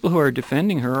that the people who are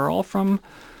defending her are all from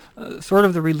sort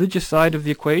of the religious side of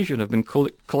the equation. Have been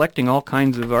collecting all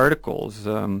kinds of articles.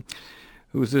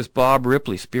 Who's this Bob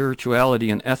Ripley, Spirituality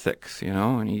and Ethics,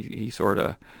 and he sort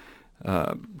of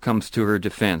comes to her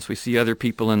defense. We see other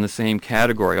people in the same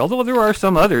category, although there are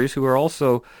some others who are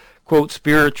also, quote,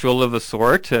 spiritual of a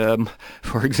sort.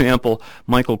 For example,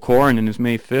 Michael Corrin in his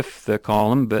May 5th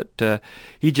column, but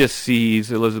he just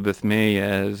sees Elizabeth May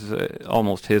as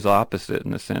almost his opposite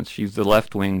in a sense. She's the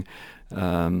left-wing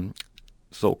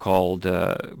so-called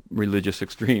religious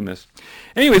extremist.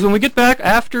 Anyways, when we get back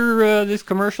after this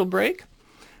commercial break,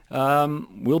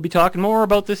 we'll be talking more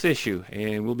about this issue,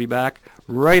 and we'll be back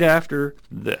right after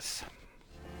this.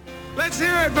 Let's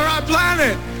hear it for our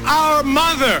planet, our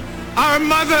Mother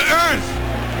Earth.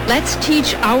 Let's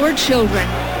teach our children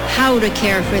how to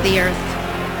care for the Earth.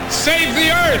 Save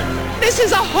the Earth. This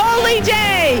is a holy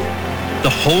day. The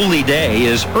holy day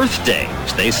is Earth Day,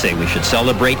 which they say we should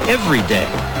celebrate every day.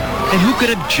 And who could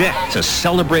object to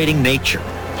celebrating nature,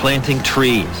 planting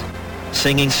trees,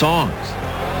 singing songs?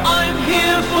 I'm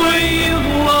here for you,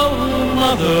 oh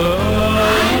Mother.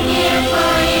 I'm here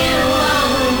for you,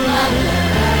 oh Mother.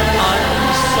 I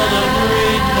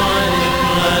celebrate my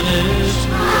planet.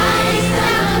 I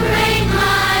celebrate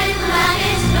my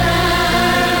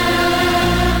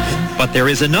planet. But there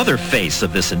is another face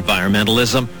of this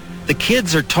environmentalism. The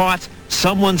kids are taught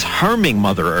someone's harming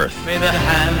Mother Earth. May the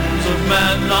hands of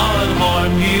man not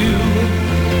harm you.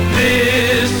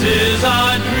 This is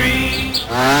our dream.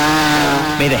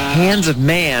 May the hands of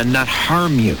man not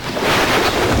harm you.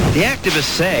 The activists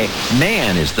say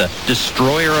man is the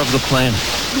destroyer of the planet.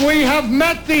 We have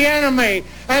met the enemy,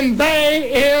 and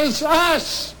they is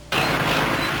us.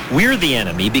 We're the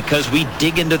enemy because we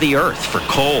dig into the earth for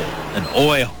coal and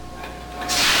oil,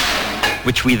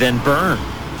 which we then burn.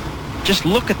 Just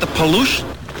look at the pollution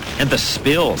and the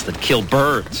spills that kill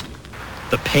birds,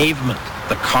 the pavement,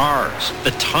 the cars,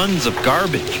 the tons of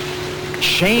garbage.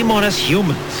 Shame on us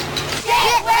humans.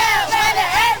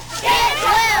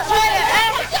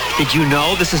 Did you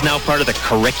know this is now part of the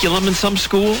curriculum in some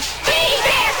schools?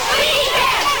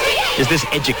 Is this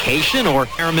education or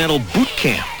environmental boot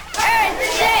camp?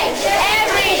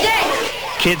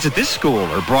 Kids at this school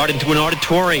are brought into an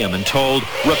auditorium and told,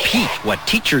 repeat what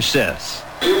teacher says.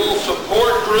 We will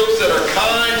support groups that are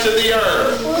kind to the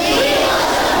earth.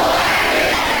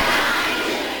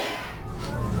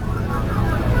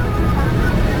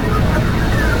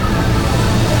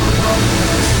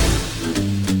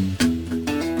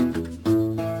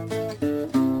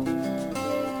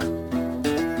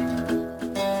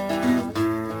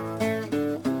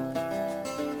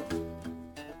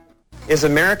 Is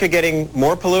America getting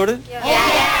more polluted?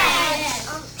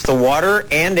 Yes. Is the water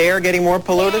and air getting more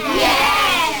polluted?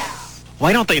 Yes.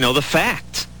 Why don't they know the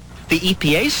facts? The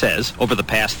EPA says over the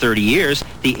past 30 years,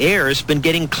 the air has been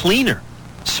getting cleaner.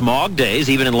 Smog days,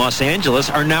 even in Los Angeles,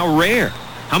 are now rare.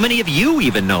 How many of you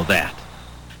even know that?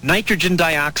 Nitrogen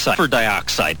dioxide, sulfur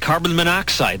dioxide, carbon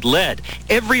monoxide, lead,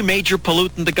 every major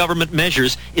pollutant the government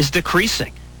measures is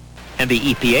decreasing. And the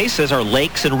EPA says our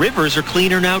lakes and rivers are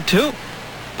cleaner now too.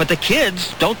 But the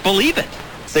kids don't believe it.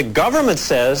 The government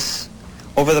says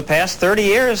over the past 30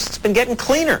 years, it's been getting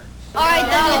cleaner. All right,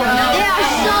 they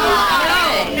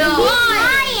are so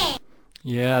lying.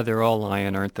 Yeah, they're all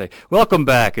lying, aren't they? Welcome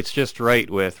back. It's Just Right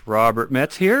with Robert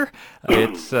Metz here.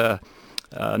 It's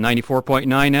 94.9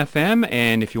 FM,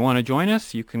 and if you want to join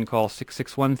us, you can call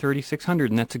 661-3600,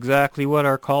 and that's exactly what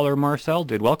our caller Marcel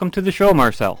did. Welcome to the show,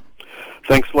 Marcel.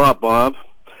 Thanks a lot, Bob.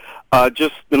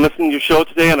 Just been listening to your show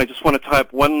today, and I just want to tie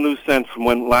up one loose end from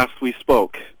when last we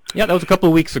spoke. Yeah, that was a couple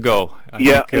of weeks ago. In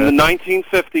the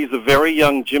 1950s, a very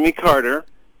young Jimmy Carter,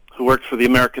 who worked for the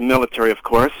American military, of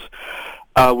course,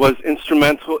 was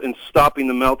instrumental in stopping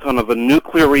the meltdown of a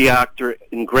nuclear reactor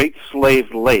in Great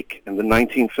Slave Lake in the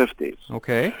 1950s.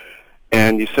 Okay.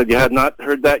 And you said you had not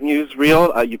heard that news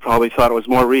reel. You probably thought it was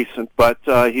more recent, but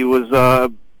he was,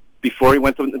 before he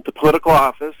went into political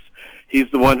office,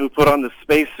 he's the one who put on the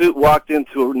spacesuit, walked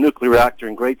into a nuclear reactor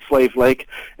in Great Slave Lake,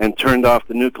 and turned off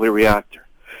the nuclear reactor.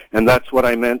 And that's what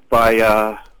I meant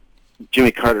by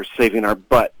Jimmy Carter saving our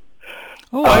butt.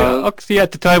 See,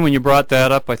 at the time when you brought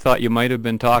that up, I thought you might have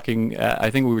been talking, I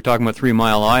think we were talking about 3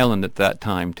 Mile Island at that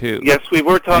time, too. Yes, we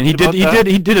were talking about that.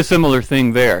 He did a similar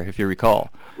thing there, if you recall.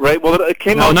 Right, well, it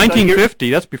came out...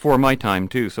 1950, that's before my time,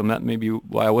 too, so that may be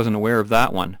why I wasn't aware of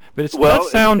that one. But that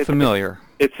sounds familiar.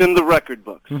 It's in the record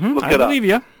books. Mm-hmm. Look I it up. believe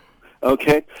you.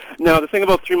 Okay. Now, the thing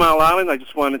about 3 Mile Island, I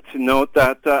just wanted to note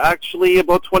that actually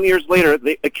about 20 years later,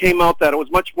 it came out that it was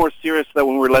much more serious than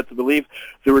when we were led to believe.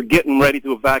 They were getting ready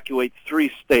to evacuate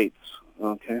 3 states.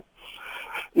 Okay.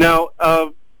 Now,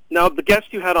 the guest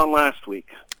you had on last week,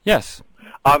 Yes.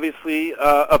 obviously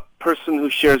a person who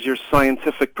shares your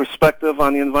scientific perspective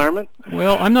on the environment.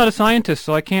 Well, I'm not a scientist,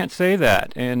 so I can't say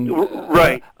that. And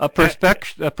right. A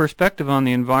perspective on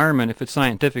the environment, if it's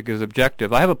scientific, is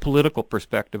objective. I have a political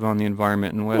perspective on the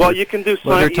environment, and whether, you can do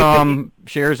whether Tom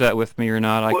shares that with me or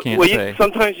not, I can't say.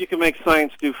 Sometimes you can make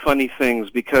science do funny things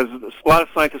because a lot of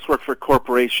scientists work for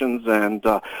corporations and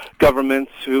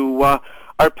governments who are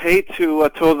paid to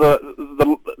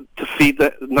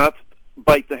feed not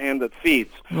bite the hand that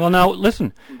feeds. Well, now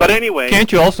listen. But anyway,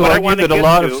 can't you also argue that a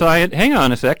lot of science? Hang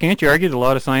on a sec. Can't you argue that a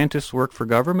lot of scientists work for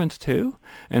governments too,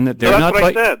 and that they're not?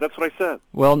 That's what I said.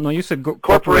 Well, no, you said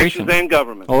corporations and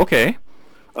governments. Oh, okay.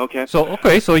 Okay.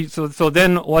 So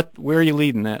then what? Where are you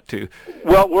leading that to?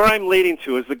 Well, where I'm leading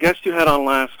to is the guest you had on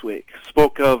last week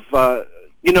spoke of.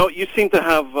 You seem to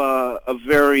have a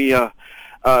very.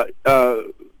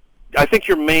 I think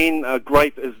your main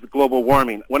gripe is the global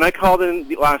warming. When I called in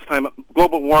the last time,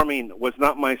 global warming was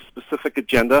not my specific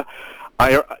agenda.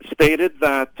 I stated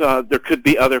that there could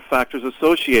be other factors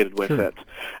associated with it.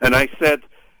 And I said,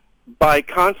 by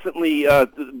constantly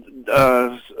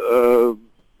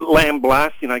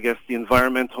lambasting, I guess, the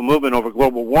environmental movement over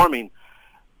global warming,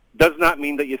 does not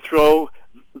mean that you throw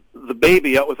the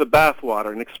baby out with the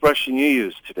bathwater, an expression you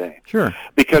used today. Sure.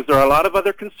 Because there are a lot of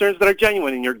other concerns that are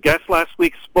genuine, and your guest last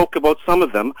week spoke about some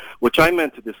of them, which I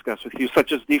meant to discuss with you,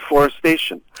 such as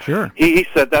deforestation. Sure. He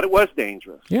said that it was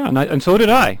dangerous. Yeah, and so did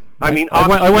I.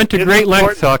 I went to great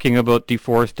lengths talking about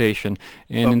deforestation,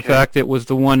 and in fact, it was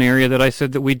the one area that I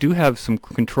said that we do have some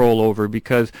control over,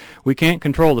 because we can't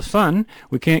control the sun,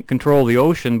 we can't control the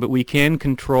ocean, but we can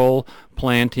control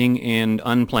planting and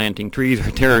unplanting trees or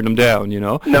tearing them down,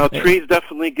 Now, trees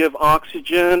definitely give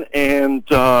oxygen, and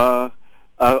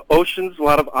oceans, a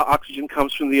lot of oxygen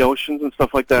comes from the oceans and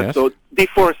stuff like that. Yes. So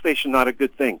deforestation, not a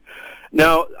good thing.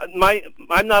 Now,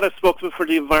 I'm not a spokesman for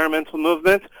the environmental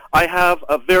movement. I have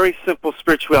a very simple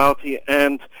spirituality,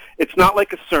 and it's not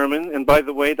like a sermon. And by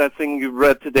the way, that thing you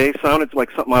read today sounded like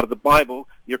something out of the Bible.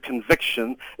 Your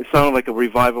conviction, it sounded like a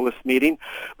revivalist meeting.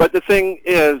 But the thing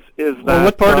is that. Well,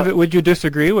 what part of it would you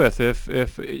disagree with? If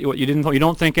you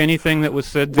don't think anything that was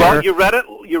said there? Well, you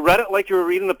read it like you were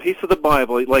reading a piece of the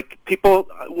Bible. Like people,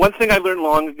 one thing I learned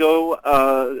long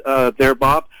ago, there,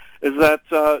 Bob, is that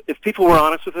if people were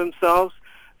honest with themselves,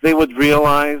 they would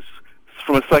realize,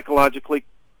 from a psychological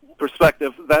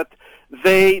perspective, that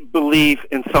they believe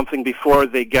in something before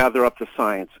they gather up the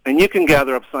science. And you can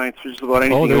gather up science for just about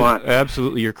anything you want.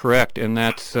 Absolutely, you're correct. And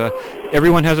that's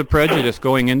everyone has a prejudice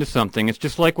going into something. It's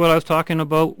just like what I was talking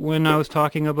about when I was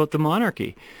talking about the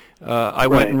monarchy. I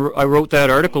wrote that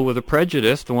article with a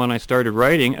prejudice, the one I started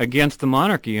writing, against the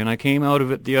monarchy, and I came out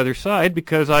of it the other side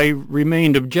because I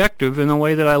remained objective in the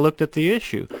way that I looked at the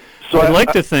issue. So I'd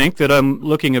like to think that I'm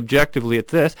looking objectively at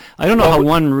this. I don't know how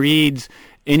one reads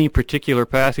any particular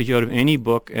passage out of any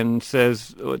book and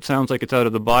says, oh, it sounds like it's out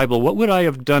of the Bible. What would I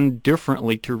have done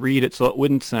differently to read it so it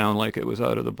wouldn't sound like it was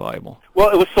out of the Bible? Well,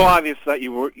 it was so obvious that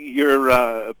your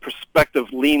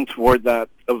perspective leaned toward that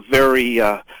very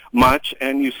much,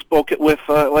 and you spoke it with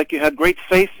like you had great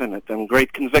faith in it and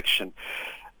great conviction.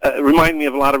 It reminded me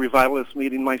of a lot of revivalist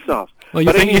meeting myself. Well,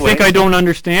 you think I don't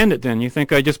understand it then? You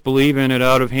think I just believe in it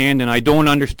out of hand, and I don't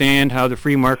understand how the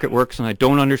free market works, and I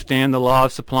don't understand the law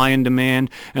of supply and demand,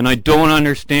 and I don't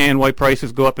understand why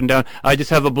prices go up and down. I just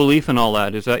have a belief in all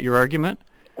that. Is that your argument?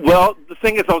 Well, the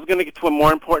thing is, I was going to get to a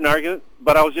more important argument,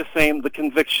 but I was just saying the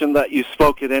conviction that you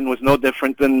spoke it in was no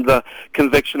different than the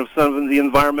conviction of some of the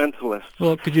environmentalists.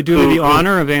 Well, could you do me the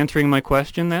honor of answering my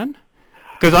question then?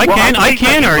 Because I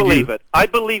can argue. I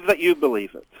believe that you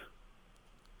believe it.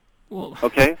 Well,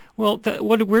 okay. Well,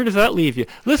 where does that leave you?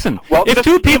 Listen, well, if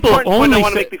two people only. I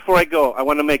want to make before I go. I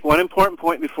want to make one important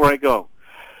point before I go.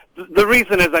 The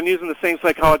reason is I'm using the same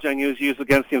psychology I use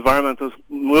against the environmentalist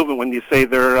movement when you say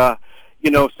they're,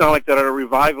 sound like they're at a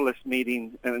revivalist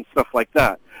meeting and stuff like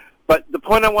that. But the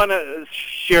point I want to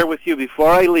share with you before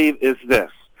I leave is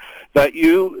this: that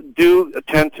you do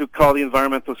tend to call the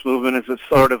environmentalist movement as a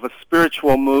sort of a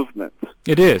spiritual movement.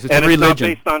 It is. It's a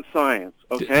religion. It's not based on science,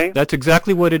 okay? That's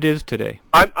exactly what it is today.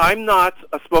 I'm not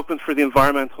a spokesman for the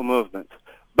environmental movement,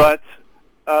 but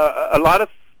a lot of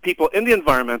people in the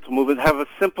environmental movement have a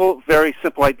very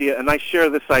simple idea, and I share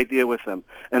this idea with them,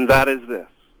 and that is this: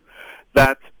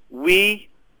 that we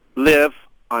live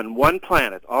on one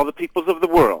planet, all the peoples of the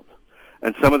world,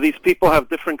 and some of these people have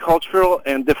different cultural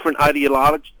and different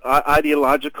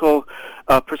ideological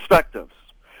perspectives.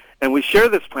 And we share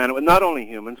this planet with not only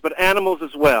humans, but animals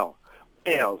as well,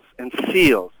 whales and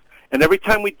seals. And every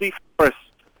time we deforest,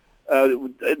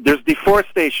 there's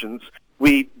deforestations,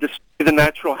 We destroy the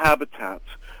natural habitats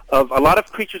of a lot of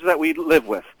creatures that we live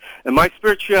with. And my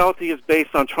spirituality is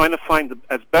based on trying to find,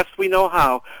 as best we know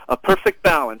how, a perfect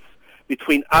balance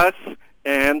between us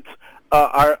and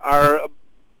our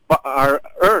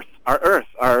earth,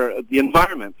 the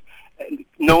environment,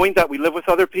 knowing that we live with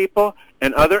other people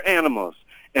and other animals.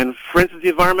 And for instance, the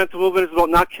environmental movement is about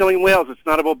not killing whales. It's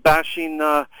not about bashing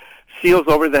seals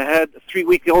over the head,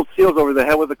 3-week-old seals over the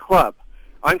head with a club.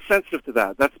 I'm sensitive to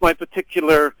that. That's my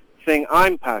particular thing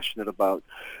I'm passionate about.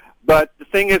 But the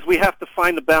thing is, we have to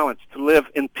find a balance to live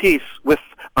in peace with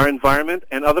our environment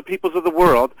and other peoples of the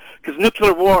world, because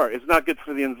nuclear war is not good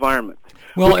for the environment.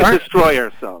 Well, we can destroy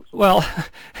ourselves. Well,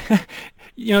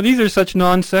 you know, these are such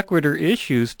non sequitur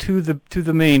issues to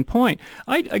the main point.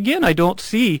 I don't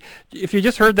see, if you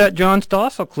just heard that John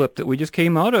Stossel clip that we just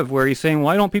came out of, where he's saying,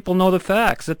 why don't people know the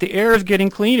facts, that the air is getting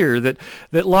cleaner, that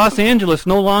Los Angeles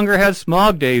no longer has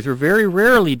smog days, or very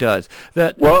rarely does,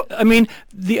 that, well, I mean,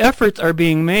 the efforts are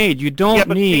being made. You don't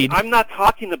need... See, I'm not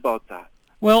talking about that.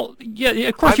 Well, yeah,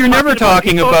 of course, you're never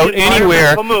talking about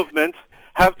anywhere... movements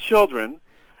have children,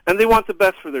 and they want the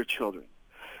best for their children.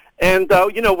 And,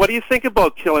 you know, what do you think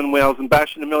about killing whales and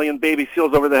bashing 1 million baby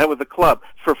seals over the head with a club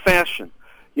for fashion?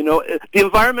 You know, the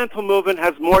environmental movement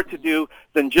has more to do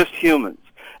than just humans.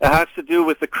 It has to do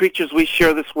with the creatures we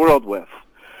share this world with.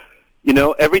 You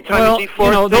know, every time you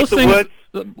deforestate the woods,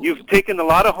 you've taken a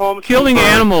lot of homes. Killing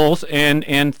animals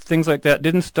and things like that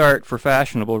didn't start for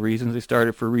fashionable reasons. They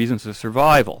started for reasons of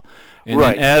survival. And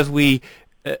right. As we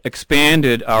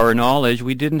expanded our knowledge,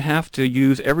 we didn't have to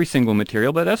use every single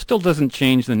material, but that still doesn't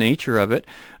change the nature of it.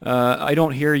 I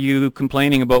don't hear you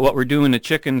complaining about what we're doing to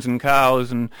chickens and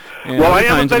cows and other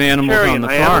kinds of animals on the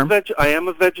farm. I am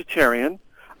a vegetarian.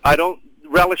 I don't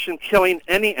relish in killing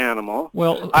any animal.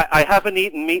 Well, I haven't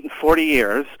eaten meat in 40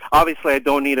 years. Obviously, I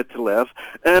don't need it to live.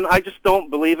 And I just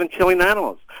don't believe in killing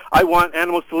animals. I want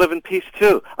animals to live in peace,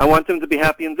 too. I want them to be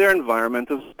happy in their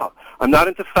environment as well. I'm not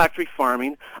into factory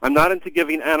farming. I'm not into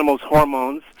giving animals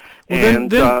hormones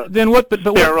and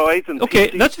steroids. And okay,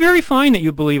 PC. That's very fine that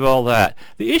you believe all that.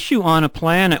 The issue on a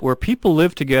planet where people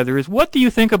live together is, what do you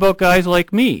think about guys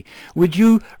like me? Would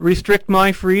you restrict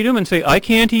my freedom and say I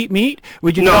can't eat meat?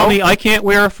 Would you tell me I can't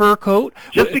wear a fur coat?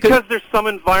 Just because there's some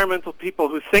environmental people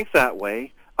who think that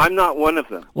way, I'm not one of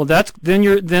them. Well,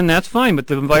 then that's fine. But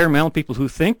the environmental people who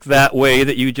think that way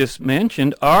that you just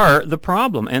mentioned are the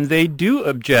problem, and they do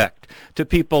object to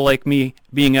people like me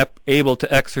being able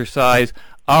to exercise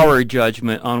our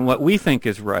judgment on what we think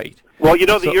is right. Well, you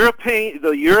know, the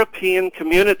European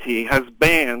community has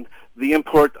banned the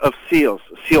import of seal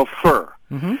fur,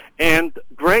 and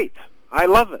great, I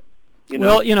love it. You know?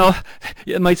 Well, you know,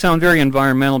 it might sound very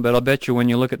environmental, but I'll bet you when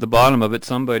you look at the bottom of it,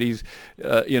 somebody's,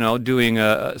 doing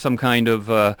some kind of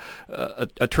a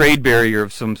trade barrier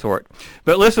of some sort.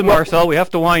 But listen, Marcel, we have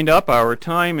to wind up. Our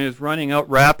time is running out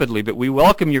rapidly, but we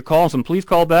welcome your calls, and please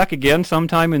call back again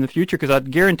sometime in the future, because I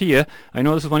guarantee you, I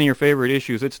know this is one of your favorite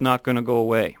issues. It's not going to go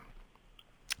away.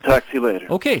 Talk to you later.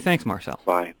 Okay, thanks, Marcel.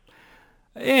 Bye.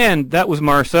 And that was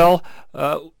Marcel.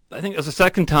 I think it's the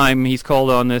second time he's called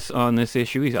on this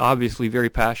issue. He's obviously very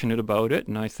passionate about it,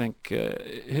 and I think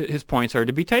his points are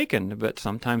to be taken. But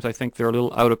sometimes I think they're a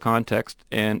little out of context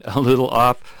and a little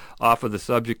off of the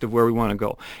subject of where we want to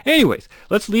go. Anyways,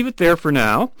 let's leave it there for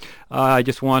now. I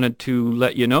just wanted to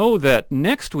let you know that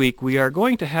next week we are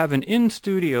going to have an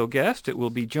in-studio guest. It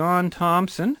will be John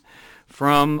Thompson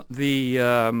from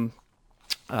the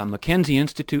Mackenzie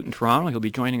Institute in Toronto. He'll be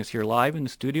joining us here live in the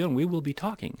studio, and we will be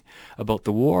talking about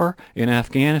the war in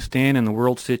Afghanistan and the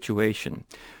world situation.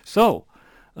 So,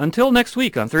 until next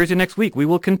week, on Thursday next week, we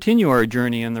will continue our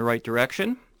journey in the right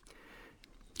direction.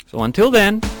 So until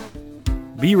then,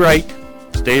 be right,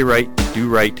 stay right, do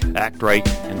right, act right,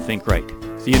 and think right.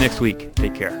 See you next week.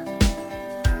 Take care.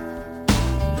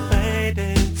 Fade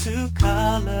into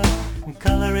color, and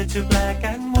color into black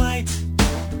and white.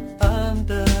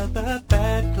 Under the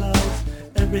bedclothes,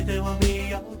 everything will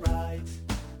be alright.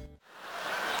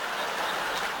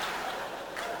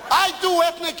 I do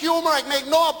ethnic humor. I make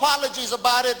no apologies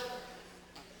about it.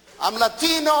 I'm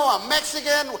Latino, I'm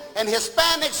Mexican, and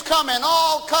Hispanics come in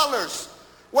all colors.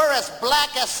 We're as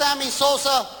black as Sammy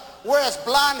Sosa. We're as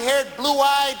blonde-haired,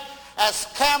 blue-eyed as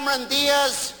Cameron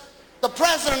Diaz. The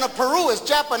president of Peru is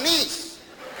Japanese.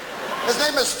 His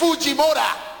name is Fujimori.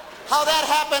 How that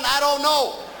happened, I don't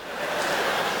know.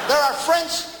 There are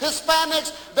French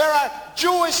Hispanics, there are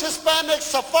Jewish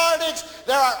Hispanics, Sephardics,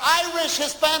 there are Irish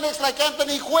Hispanics like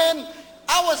Anthony Quinn.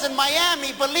 I was in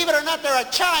Miami, believe it or not, there are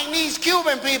Chinese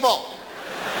Cuban people.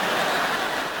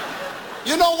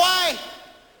 You know why?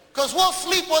 Because we'll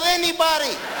sleep with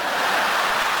anybody.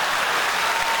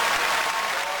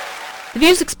 The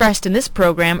views expressed in this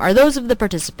program are those of the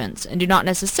participants and do not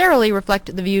necessarily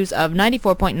reflect the views of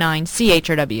 94.9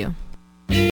 CHRW.